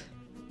right.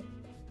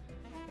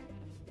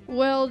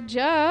 Well,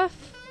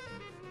 Jeff,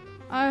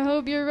 I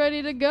hope you're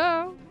ready to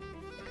go,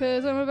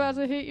 because I'm about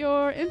to hit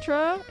your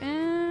intro,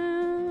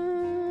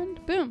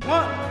 and boom.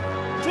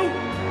 1, 2,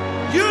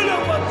 you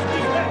know what to do.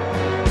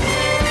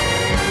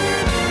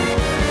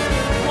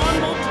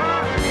 One more time.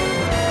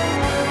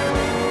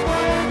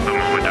 The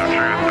moment of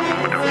truth, the moment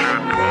of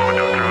truth, the moment of truth,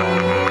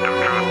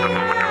 the moment of truth, the moment of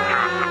truth,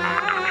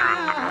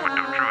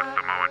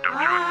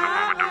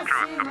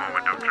 the moment of truth, the moment of truth, the moment of truth, the moment of truth, the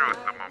moment of truth,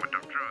 the moment of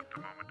truth.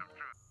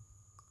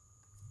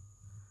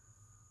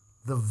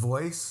 The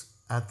voice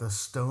at the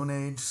Stone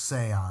Age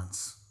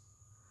seance.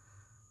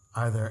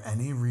 Are there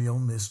any real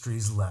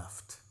mysteries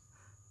left?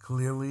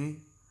 Clearly,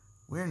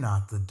 we're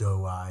not the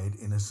doe-eyed,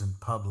 innocent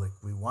public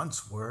we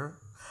once were,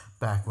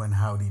 back when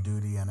Howdy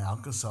Doody and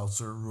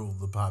Alka-Seltzer ruled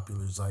the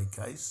popular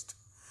zeitgeist.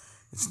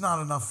 It's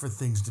not enough for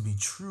things to be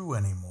true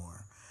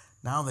anymore.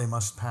 Now they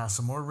must pass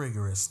a more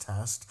rigorous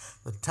test,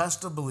 the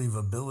test of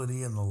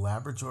believability in the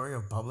laboratory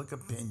of public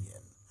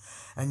opinion.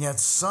 And yet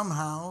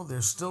somehow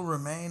there still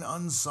remain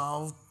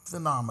unsolved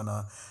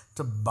phenomena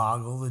to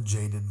boggle the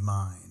jaded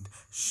mind,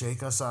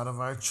 shake us out of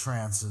our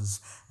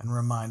trances, and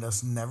remind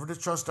us never to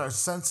trust our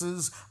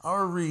senses,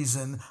 our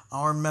reason,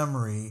 our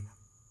memory,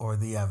 or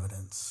the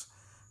evidence.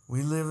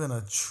 We live in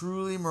a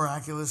truly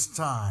miraculous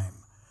time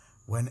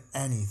when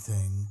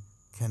anything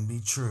can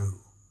be true,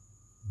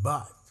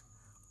 but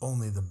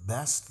only the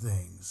best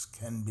things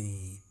can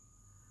be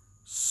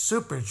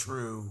super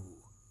true.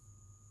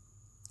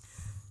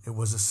 It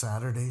was a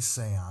Saturday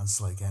seance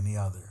like any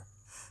other.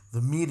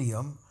 The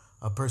medium,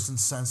 a person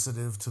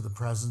sensitive to the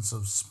presence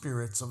of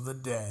spirits of the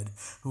dead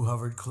who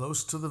hovered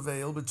close to the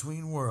veil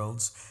between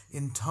worlds,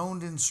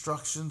 intoned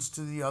instructions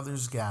to the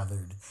others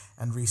gathered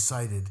and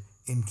recited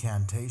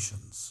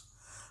incantations.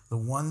 The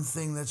one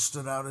thing that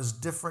stood out as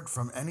different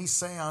from any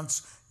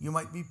seance you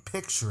might be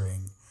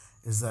picturing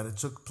is that it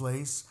took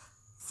place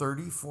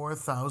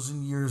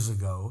 34,000 years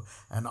ago,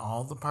 and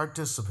all the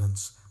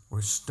participants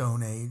were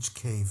Stone Age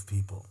cave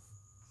people.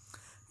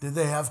 Did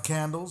they have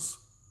candles?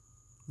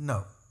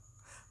 No.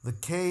 The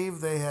cave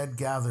they had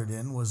gathered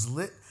in was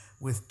lit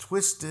with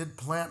twisted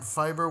plant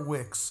fiber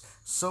wicks,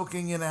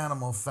 soaking in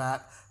animal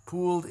fat,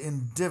 pooled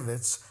in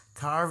divots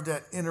carved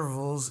at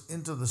intervals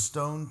into the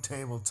stone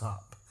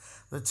tabletop.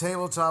 The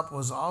tabletop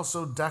was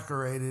also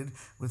decorated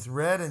with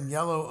red and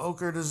yellow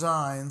ochre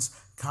designs,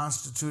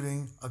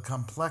 constituting a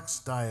complex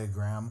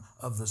diagram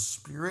of the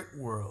spirit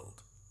world.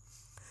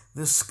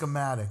 This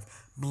schematic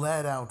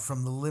bled out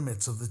from the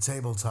limits of the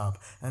tabletop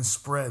and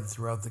spread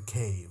throughout the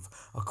cave,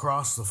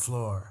 across the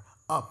floor,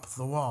 up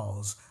the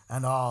walls,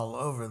 and all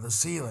over the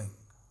ceiling.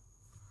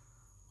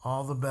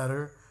 All the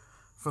better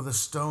for the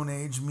Stone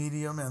Age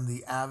medium and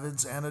the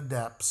avids and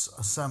adepts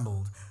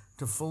assembled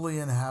to fully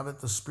inhabit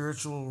the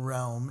spiritual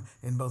realm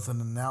in both an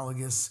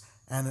analogous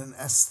and an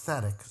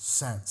aesthetic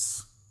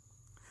sense.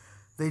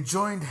 They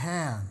joined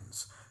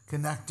hands,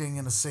 connecting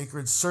in a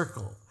sacred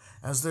circle,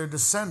 as their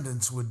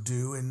descendants would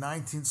do in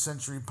 19th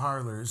century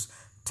parlors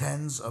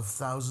tens of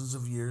thousands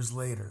of years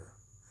later.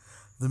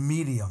 The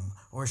medium,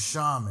 or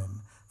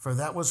shaman, for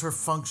that was her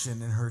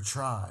function in her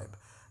tribe,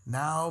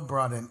 now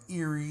brought an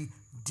eerie,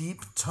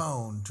 deep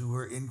tone to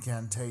her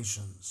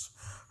incantations.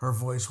 Her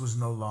voice was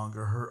no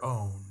longer her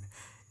own,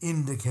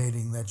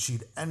 indicating that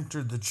she'd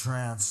entered the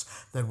trance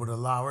that would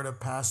allow her to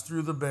pass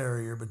through the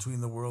barrier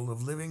between the world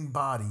of living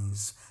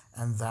bodies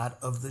and that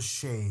of the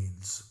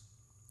shades.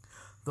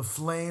 The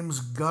flames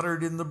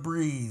guttered in the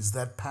breeze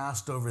that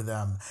passed over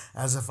them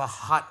as if a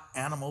hot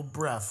animal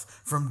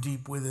breath from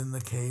deep within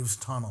the cave's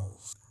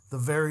tunnels. The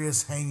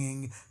various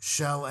hanging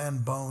shell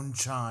and bone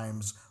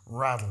chimes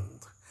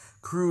rattled.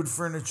 Crude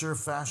furniture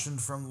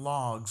fashioned from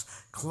logs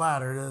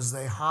clattered as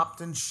they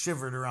hopped and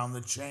shivered around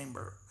the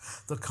chamber.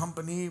 The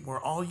company were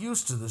all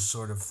used to this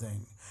sort of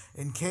thing.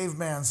 In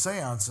caveman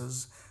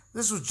seances,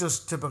 this was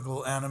just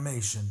typical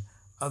animation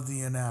of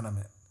the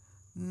inanimate.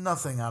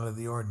 Nothing out of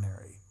the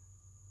ordinary.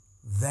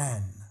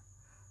 Then,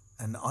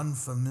 an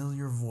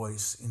unfamiliar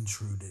voice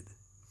intruded.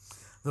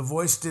 The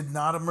voice did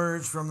not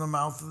emerge from the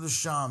mouth of the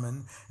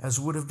shaman, as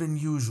would have been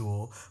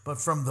usual,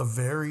 but from the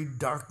very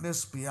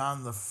darkness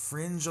beyond the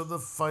fringe of the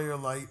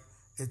firelight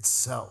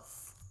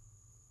itself.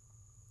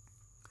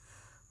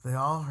 They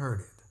all heard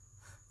it,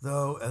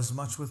 though as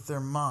much with their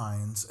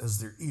minds as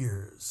their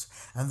ears,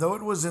 and though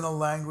it was in a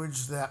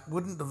language that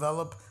wouldn't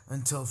develop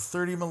until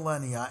 30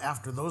 millennia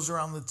after those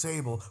around the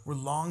table were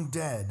long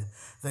dead,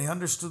 they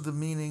understood the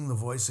meaning the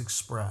voice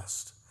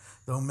expressed,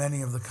 though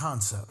many of the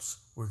concepts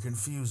were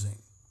confusing.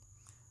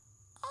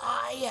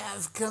 I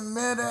have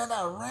committed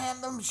a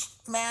random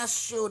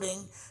mass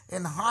shooting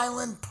in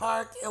Highland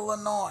Park,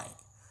 Illinois,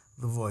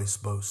 the voice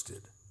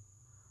boasted.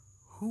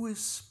 Who is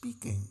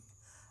speaking?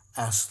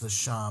 Asked the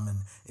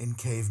shaman in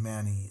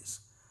cavemanese.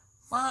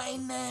 My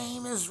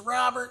name is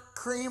Robert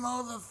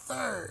Cremo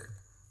III,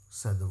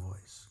 said the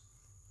voice.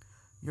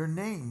 Your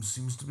name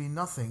seems to be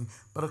nothing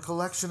but a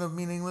collection of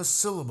meaningless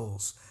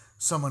syllables,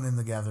 someone in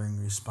the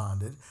gathering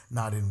responded,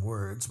 not in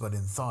words, but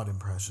in thought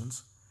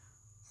impressions.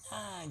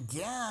 I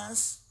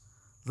guess,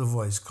 the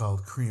voice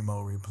called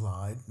Cremo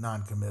replied,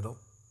 noncommittal.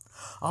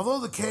 Although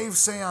the cave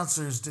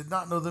seancers did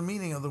not know the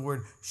meaning of the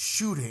word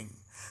shooting,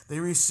 they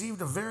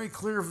received a very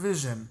clear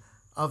vision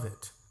of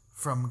it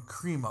from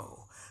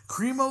Cremo.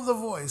 Cremo the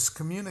voice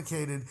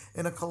communicated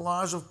in a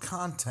collage of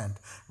content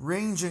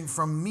ranging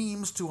from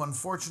memes to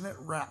unfortunate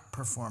rap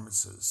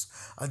performances.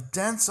 A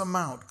dense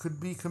amount could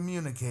be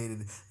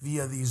communicated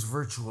via these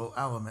virtual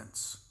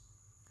elements.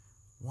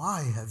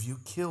 Why have you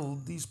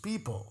killed these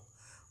people?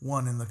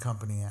 One in the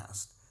company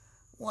asked.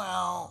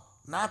 Well,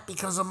 not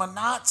because I'm a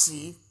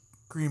Nazi,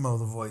 Cremo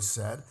the voice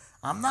said.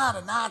 I'm not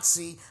a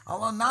Nazi,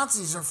 although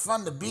Nazis are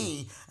fun to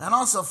be and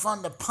also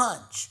fun to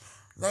punch.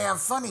 They have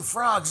funny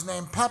frogs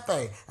named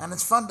Pepe, and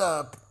it's fun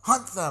to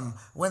hunt them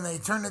when they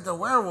turn into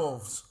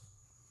werewolves.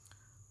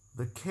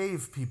 The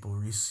cave people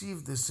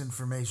received this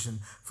information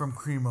from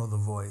Cremo the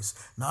voice,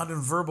 not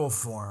in verbal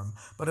form,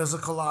 but as a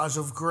collage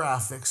of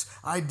graphics,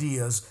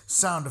 ideas,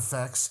 sound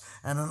effects,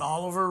 and an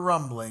all-over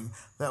rumbling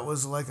that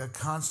was like a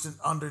constant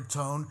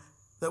undertone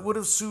that would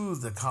have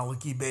soothed a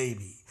colicky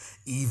baby,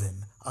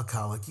 even a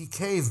colicky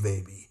cave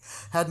baby,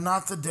 had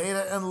not the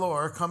data and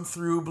lore come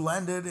through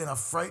blended in a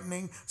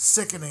frightening,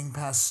 sickening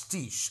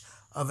pastiche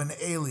of an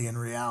alien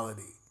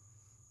reality.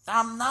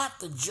 I'm not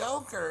the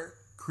Joker,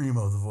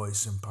 Cremo the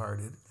voice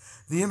imparted,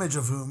 the image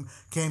of whom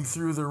came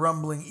through the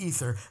rumbling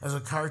ether as a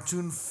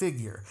cartoon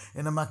figure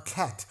in a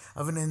maquette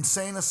of an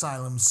insane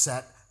asylum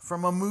set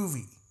from a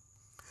movie.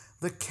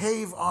 The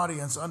cave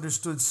audience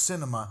understood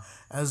cinema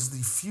as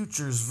the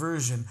future's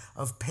version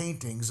of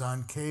paintings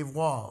on cave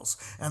walls,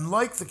 and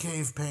like the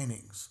cave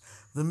paintings,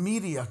 the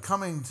media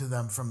coming to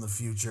them from the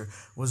future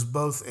was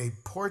both a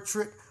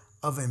portrait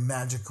of a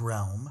magic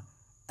realm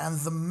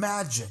and the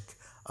magic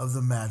of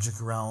the magic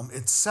realm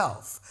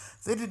itself.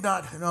 They did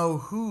not know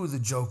who the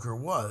Joker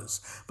was,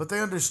 but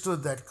they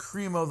understood that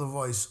Cremo the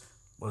voice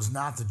was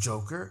not the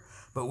Joker,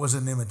 but was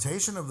an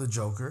imitation of the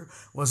Joker,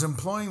 was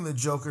employing the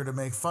Joker to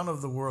make fun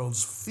of the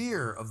world's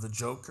fear of the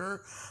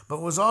Joker,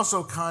 but was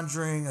also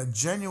conjuring a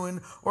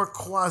genuine or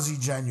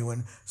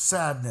quasi-genuine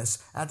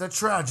sadness at the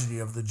tragedy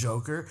of the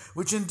Joker,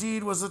 which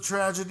indeed was the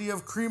tragedy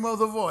of Cremo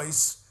the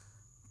voice,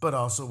 but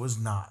also was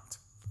not.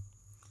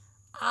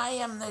 I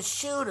am the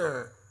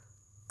shooter,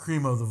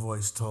 Cremo the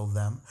voice told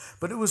them,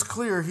 but it was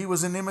clear he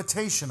was an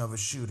imitation of a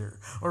shooter,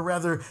 or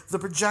rather the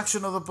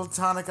projection of the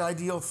platonic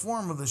ideal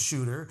form of the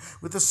shooter,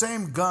 with the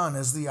same gun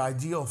as the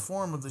ideal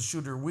form of the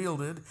shooter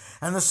wielded,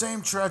 and the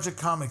same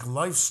tragicomic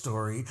life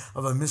story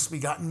of a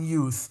misbegotten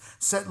youth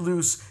set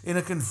loose in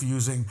a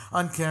confusing,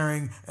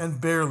 uncaring,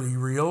 and barely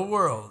real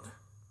world.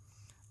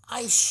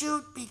 I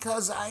shoot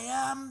because I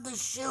am the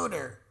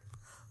shooter,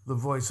 the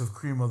voice of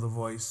Cremo the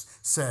voice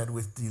said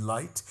with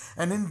delight,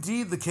 and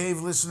indeed the cave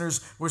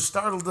listeners were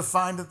startled to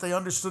find that they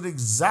understood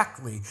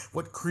exactly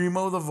what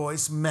Cremo the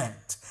voice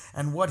meant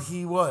and what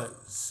he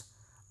was.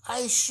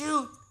 I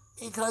shoot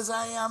because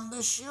I am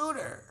the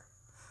shooter,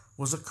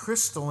 was a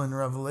crystalline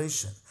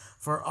revelation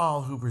for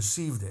all who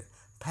perceived it,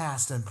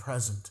 past and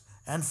present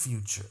and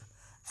future.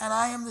 And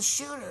I am the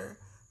shooter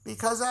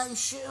because I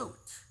shoot.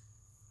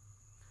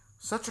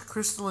 Such a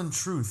crystalline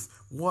truth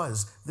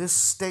was this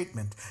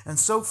statement, and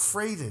so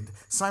freighted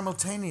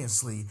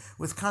simultaneously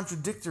with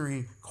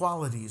contradictory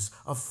qualities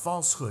of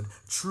falsehood,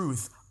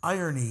 truth,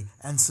 irony,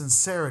 and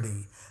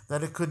sincerity,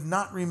 that it could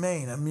not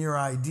remain a mere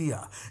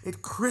idea.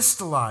 It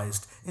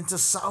crystallized into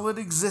solid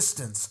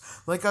existence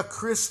like a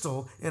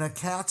crystal in a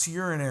cat's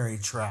urinary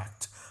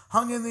tract,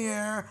 hung in the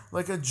air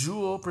like a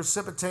jewel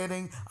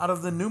precipitating out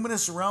of the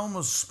numinous realm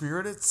of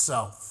spirit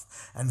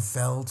itself, and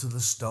fell to the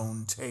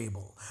stone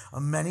table,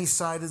 a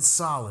many-sided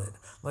solid,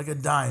 like a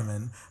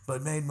diamond,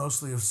 but made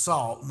mostly of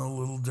salt and a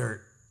little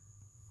dirt.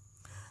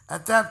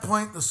 At that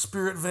point, the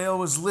spirit veil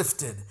was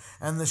lifted,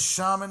 and the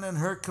shaman and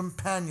her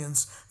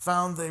companions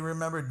found they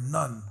remembered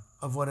none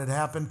of what had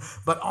happened,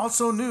 but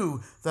also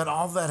knew that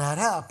all that had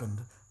happened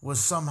was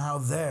somehow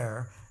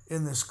there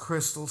in this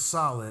crystal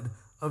solid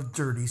of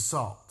dirty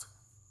salt.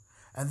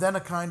 And then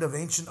a kind of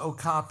ancient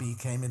okapi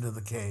came into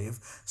the cave,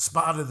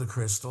 spotted the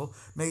crystal,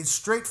 made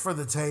straight for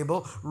the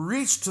table,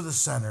 reached to the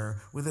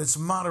center with its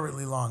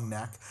moderately long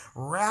neck,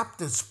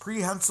 wrapped its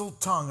prehensile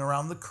tongue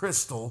around the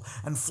crystal,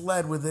 and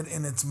fled with it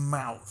in its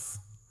mouth.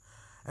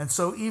 And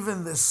so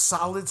even this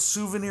solid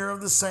souvenir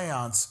of the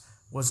seance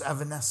was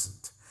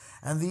evanescent,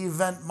 and the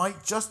event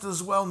might just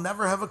as well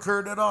never have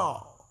occurred at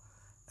all.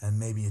 And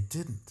maybe it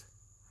didn't.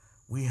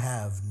 We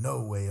have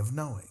no way of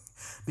knowing.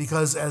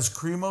 Because, as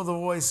Cremo the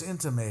Voice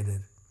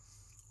intimated,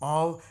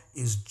 all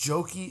is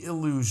jokey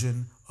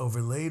illusion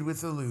overlaid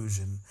with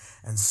illusion,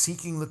 and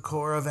seeking the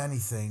core of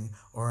anything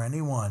or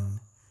anyone,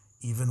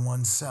 even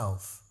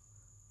oneself,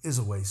 is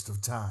a waste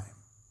of time.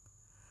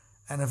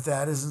 And if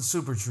that isn't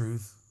super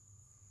truth,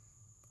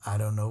 I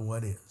don't know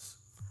what is.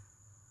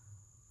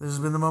 This has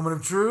been the Moment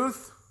of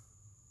Truth.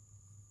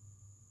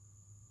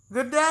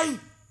 Good day.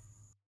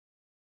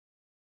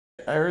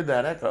 I heard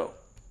that echo.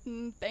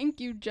 Thank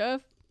you,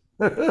 Jeff.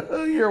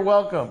 You're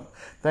welcome.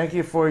 Thank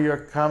you for your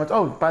comments.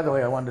 Oh, by the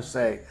way, I wanted to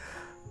say,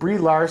 Brie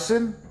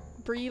Larson,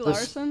 Brie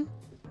Larson?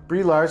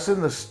 Brie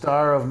Larson, the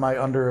star of my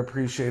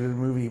underappreciated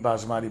movie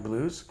Basmati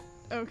Blues,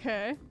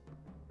 Okay.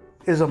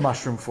 is a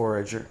mushroom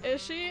forager.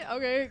 Is she?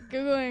 Okay,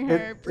 Googling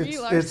her. Brie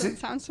Larson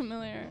sounds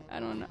familiar. I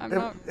don't know. I'm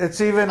not...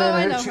 It's even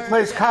I in know her. She her,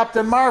 plays yeah.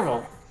 Captain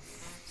Marvel.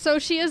 So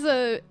she is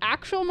a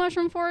actual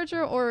mushroom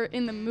forager, or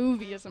in the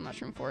movie is a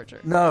mushroom forager?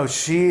 No,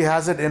 she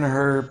has it in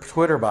her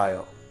Twitter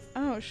bio.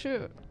 Oh,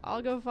 shoot.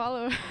 I'll go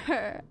follow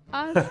her.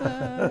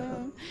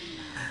 Awesome.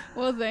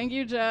 Well, thank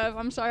you, Jeff.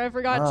 I'm sorry I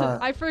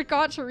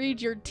forgot to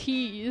read your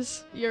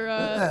tease. Your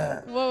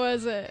what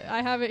was it?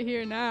 I have it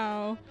here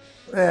now.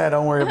 Yeah,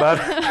 don't worry about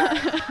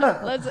it.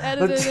 Let's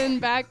edit it in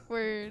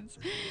backwards.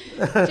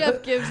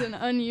 Jeff gives an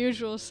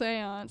unusual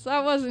seance.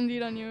 That was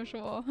indeed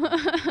unusual.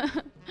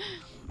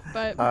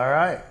 But All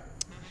right.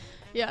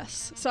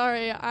 yes,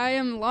 sorry, I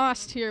am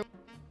lost here.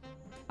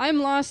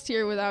 I'm lost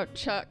here without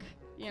Chuck.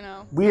 You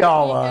know, We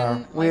all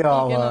are. We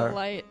all beacon are. of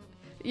light.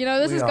 You know,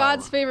 this We is all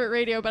God's are. favorite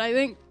radio, but I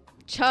think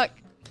Chuck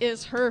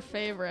is her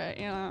favorite.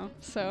 You know,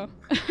 so.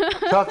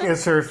 Chuck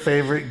is her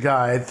favorite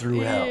guide through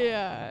hell.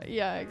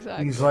 Yeah,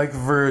 exactly. He's like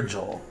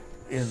Virgil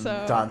in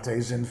So-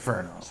 Dante's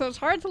Inferno. So it's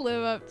hard to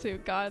live up to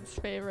God's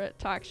favorite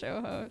talk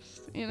show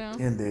host. You know.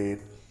 Indeed.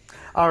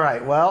 All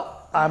right.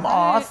 Well, I'm All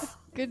right. off.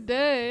 Good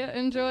day.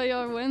 Enjoy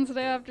your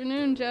Wednesday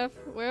afternoon, Jeff,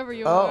 wherever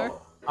you are.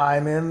 Oh,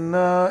 I'm in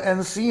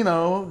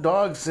Encino,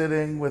 dog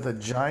sitting with a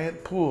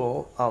giant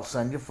pool. I'll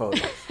send you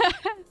photos.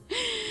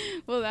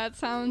 Well, that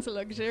sounds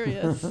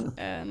luxurious,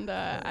 and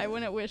I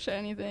wouldn't wish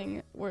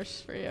anything worse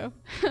for you.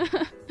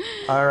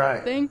 All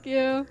right. Thank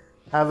you.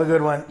 Have a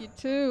good one. You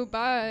too.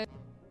 Bye.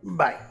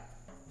 Bye.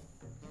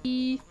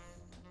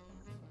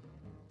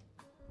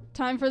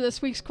 Time for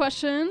this week's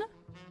question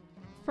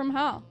from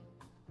Hal.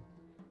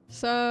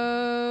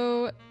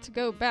 So, to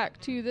go back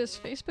to this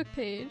Facebook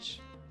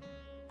page,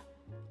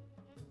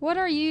 who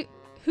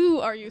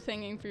are you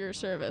thanking for your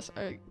service?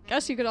 I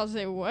guess you could also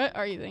say, what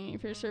are you thanking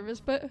for your service?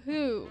 But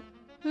who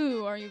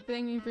are you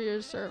thanking for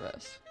your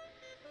service?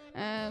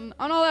 And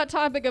on all that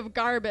topic of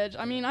garbage,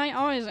 I mean, I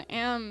always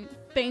am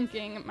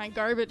thanking my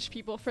garbage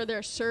people for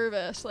their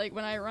service. Like,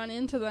 when I run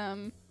into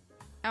them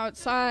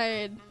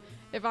outside,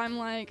 if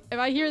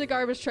I hear the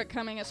garbage truck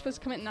coming, it's supposed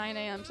to come at 9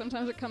 a.m.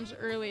 Sometimes it comes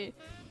early.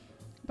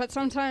 But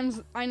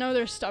sometimes I know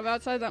there's stuff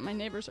outside that my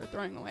neighbors are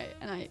throwing away,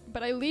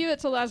 but I leave it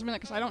till last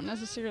minute because I don't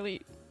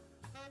necessarily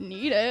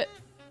need it.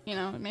 You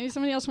know, maybe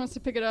somebody else wants to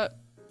pick it up.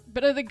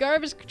 But if the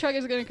garbage truck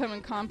is going to come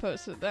and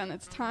compost it, then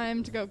it's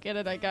time to go get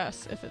it, I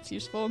guess, if it's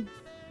useful.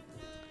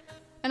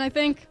 And I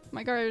thank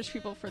my garbage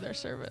people for their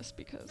service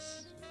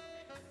because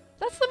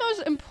that's the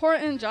most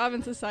important job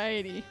in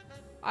society.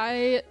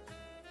 I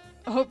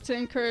hope to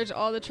encourage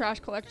all the trash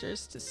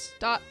collectors to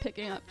stop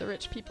picking up the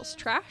rich people's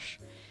trash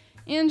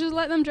and just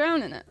let them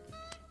drown in it.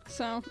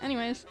 So,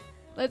 anyways,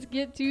 let's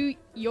get to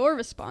your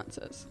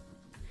responses.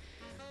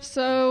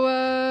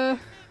 So,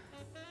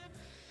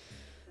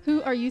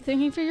 who are you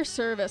thanking for your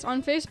service?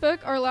 On Facebook,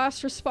 our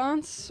last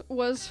response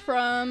was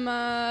from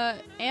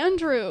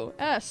Andrew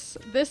S.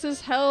 This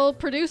is Hell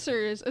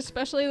producers,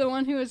 especially the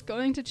one who is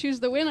going to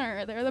choose the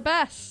winner. They're the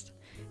best.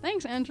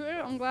 Thanks, Andrew.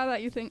 I'm glad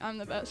that you think I'm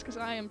the best because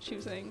I am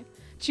choosing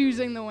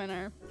the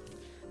winner.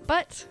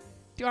 But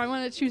do I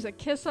want to choose a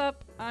kiss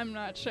up? I'm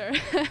not sure.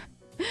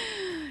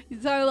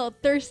 You sound a little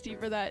thirsty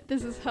for that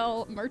This Is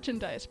Hell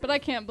merchandise, but I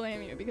can't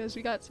blame you because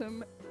we got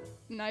some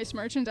nice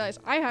merchandise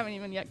I haven't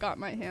even yet got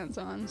my hands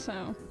on,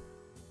 so.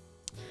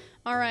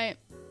 Alright.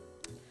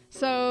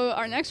 So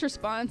our next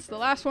response, the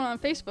last one on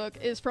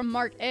Facebook, is from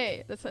Mark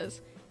A. that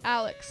says,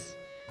 Alex,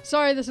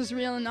 sorry this is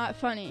real and not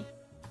funny,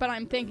 but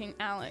I'm thanking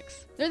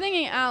Alex. They're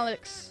thanking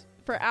Alex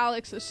for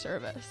Alex's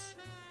service.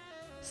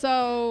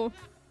 So,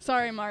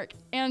 sorry Mark,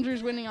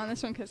 Andrew's winning on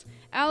this one because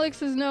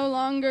Alex is no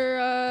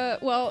longer,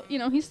 well, you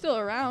know, he's still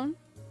around,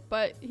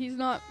 but he's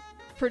not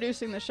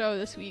producing the show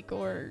this week,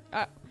 or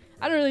I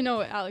don't really know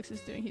what Alex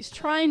is doing. He's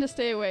trying to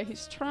stay away.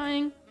 He's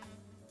trying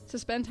to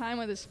spend time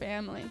with his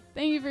family.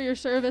 Thank you for your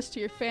service to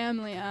your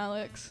family,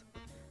 Alex.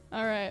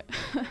 All right.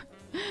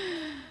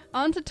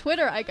 On to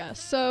Twitter, I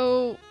guess.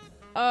 So,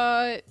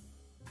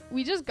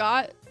 we just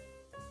got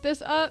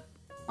this up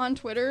on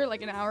Twitter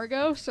like an hour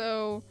ago,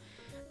 so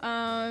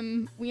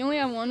we only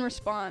have one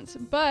response,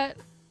 but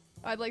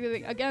I'd like to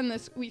think, again,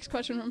 this week's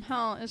question from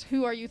Hal is,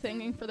 who are you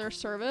thanking for their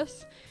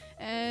service?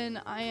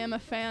 And I am a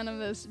fan of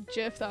this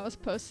GIF that was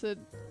posted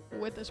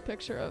with this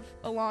picture of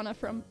Alana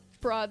from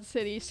Broad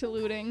City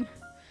saluting,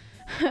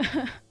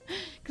 because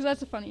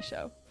that's a funny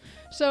show.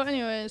 So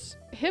anyways,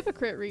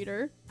 Hypocrite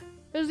Reader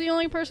is the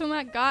only person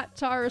that got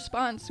to our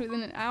response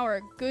within an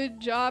hour. Good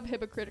job,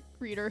 Hypocrite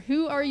Reader.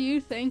 Who are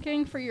you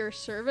thanking for your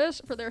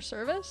service, for their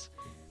service?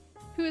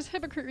 Who is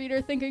Hypocrite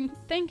Reader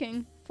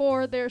thanking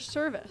for their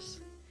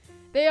service?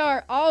 They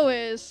are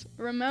always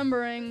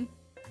remembering,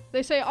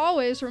 they say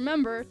always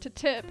remember to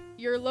tip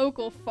your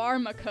local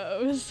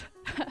pharmacos.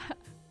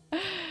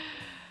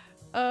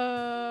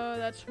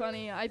 That's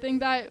funny. I think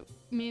that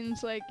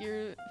means like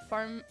your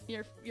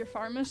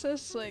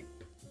pharmacist, like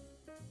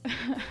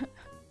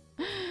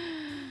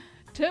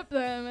tip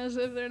them as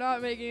if they're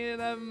not making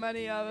enough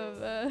money off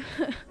of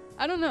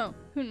I don't know.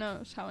 Who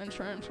knows how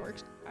insurance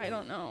works? I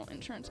don't know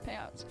insurance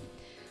payouts.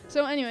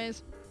 So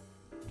anyways,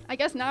 I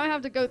guess now I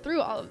have to go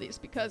through all of these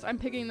because I'm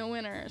picking the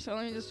winner. So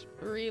let me just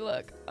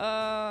re-look.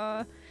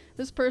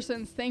 This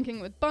person's thanking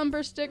with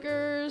bumper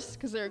stickers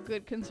because they're a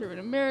good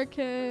conservative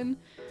American.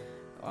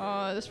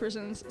 This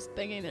person's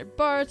thanking their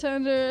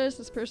bartenders.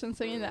 This person's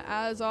thanking the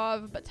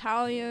Azov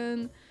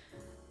Battalion.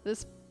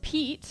 This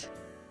Pete,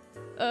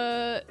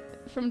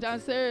 from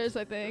downstairs,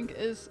 I think,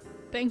 is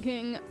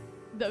thanking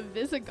the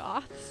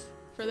Visigoths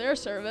for their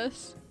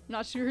service.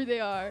 Not sure who they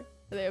are. Are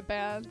they a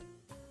band?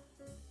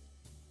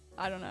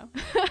 I don't know.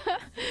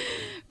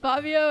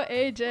 Fabio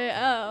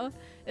AJL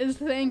is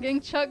thanking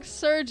Chuck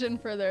Surgeon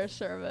for their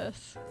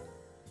service.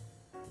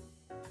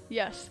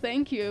 Yes,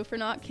 thank you for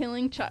not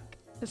killing Chuck.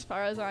 As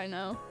far as I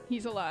know,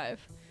 he's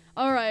alive.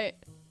 Alright,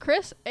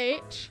 Chris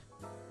H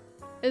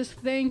is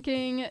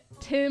thanking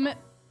Tim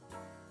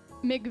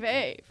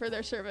McVeigh for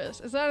their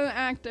service. Is that an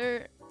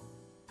actor?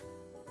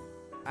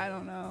 I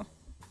don't know.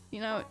 You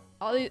know,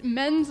 all these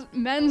men's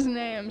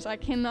names, I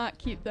cannot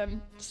keep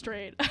them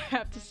straight, I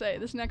have to say.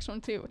 This next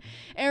one too.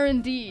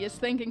 Aaron D is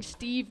thanking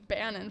Steve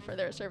Bannon for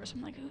their service.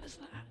 I'm like, who is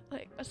that?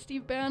 Like, a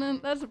Steve Bannon?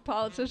 That's a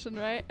politician,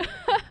 right?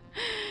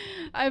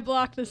 I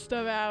blocked this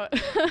stuff out.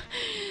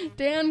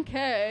 Dan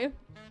K,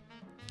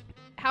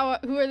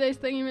 who are they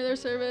thanking for their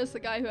service? The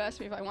guy who asked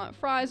me if I want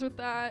fries with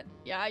that.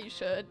 Yeah, you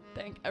should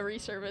thank every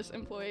service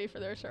employee for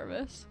their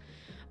service.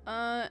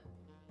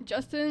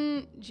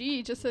 Justin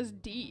G just says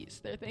D's.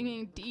 They're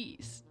thanking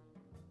D's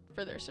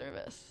for their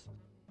service.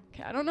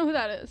 Okay, I don't know who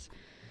that is.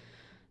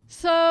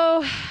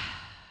 So,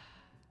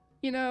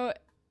 you know,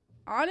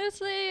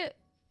 honestly,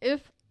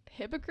 if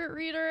Hypocrite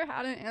Reader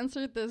hadn't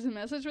answered this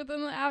message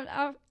within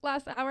the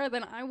last hour,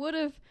 then I would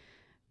have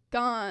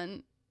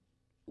gone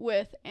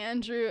with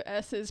Andrew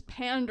S.'s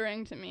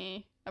pandering to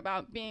me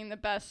about being the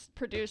best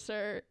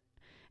producer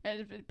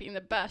and being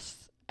the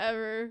best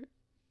ever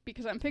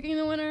because I'm picking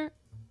the winner.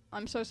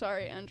 I'm so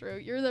sorry, Andrew.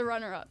 You're the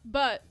runner-up.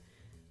 But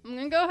I'm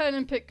going to go ahead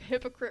and pick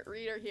Hypocrite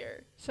Reader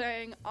here,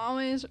 saying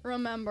always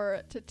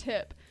remember to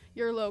tip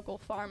your local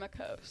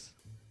pharmacos.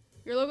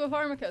 Your local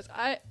pharmacos.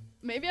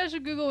 Maybe I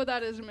should Google what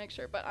that is to make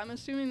sure, but I'm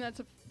assuming that's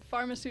a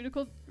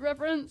pharmaceutical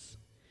reference.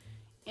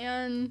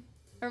 And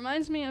it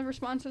reminds me of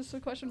responses to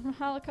a question from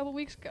Hal a couple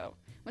weeks ago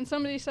when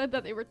somebody said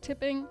that they were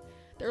tipping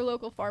their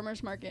local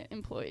farmers market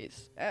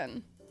employees.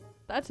 And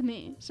that's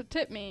me. So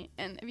tip me.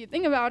 And if you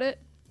think about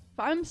it, if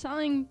I'm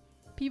selling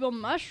people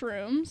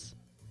mushrooms,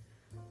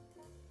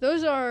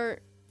 those are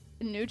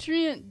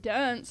nutrient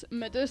dense,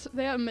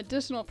 they have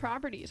medicinal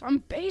properties. I'm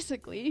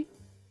basically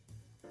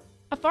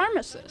a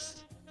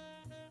pharmacist.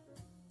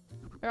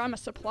 Or I'm a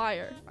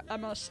supplier.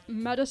 I'm a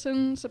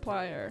medicine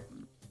supplier,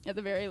 at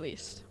the very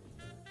least.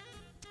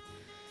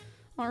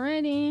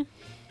 Alrighty.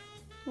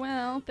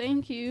 Well,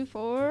 thank you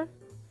for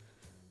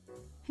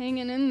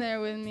hanging in there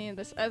with me in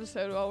this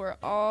episode while we're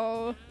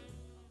all,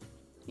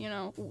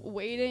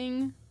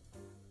 waiting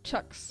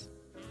Chuck's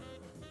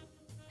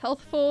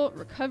healthful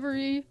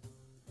recovery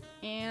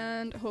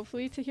and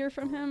hopefully to hear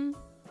from him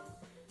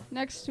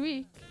next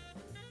week.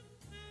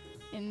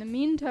 In the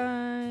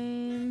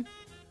meantime,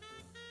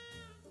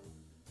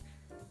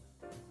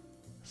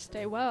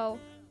 stay well.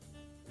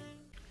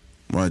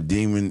 My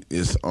demon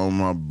is on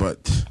my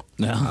butt.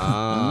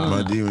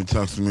 My demon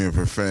talks to me in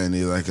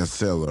profanity like a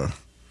sailor.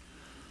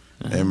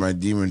 And my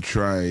demon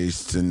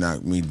tries to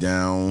knock me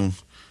down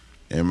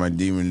and my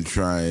demon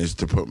tries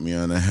to put me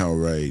on a hell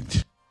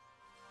ride.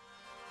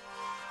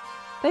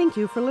 Thank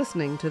you for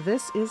listening to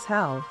This Is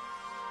Hell.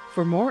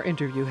 For more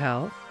Interview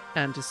Hell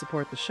and to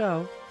support the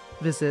show,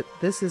 visit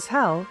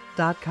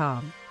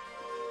thisishell.com.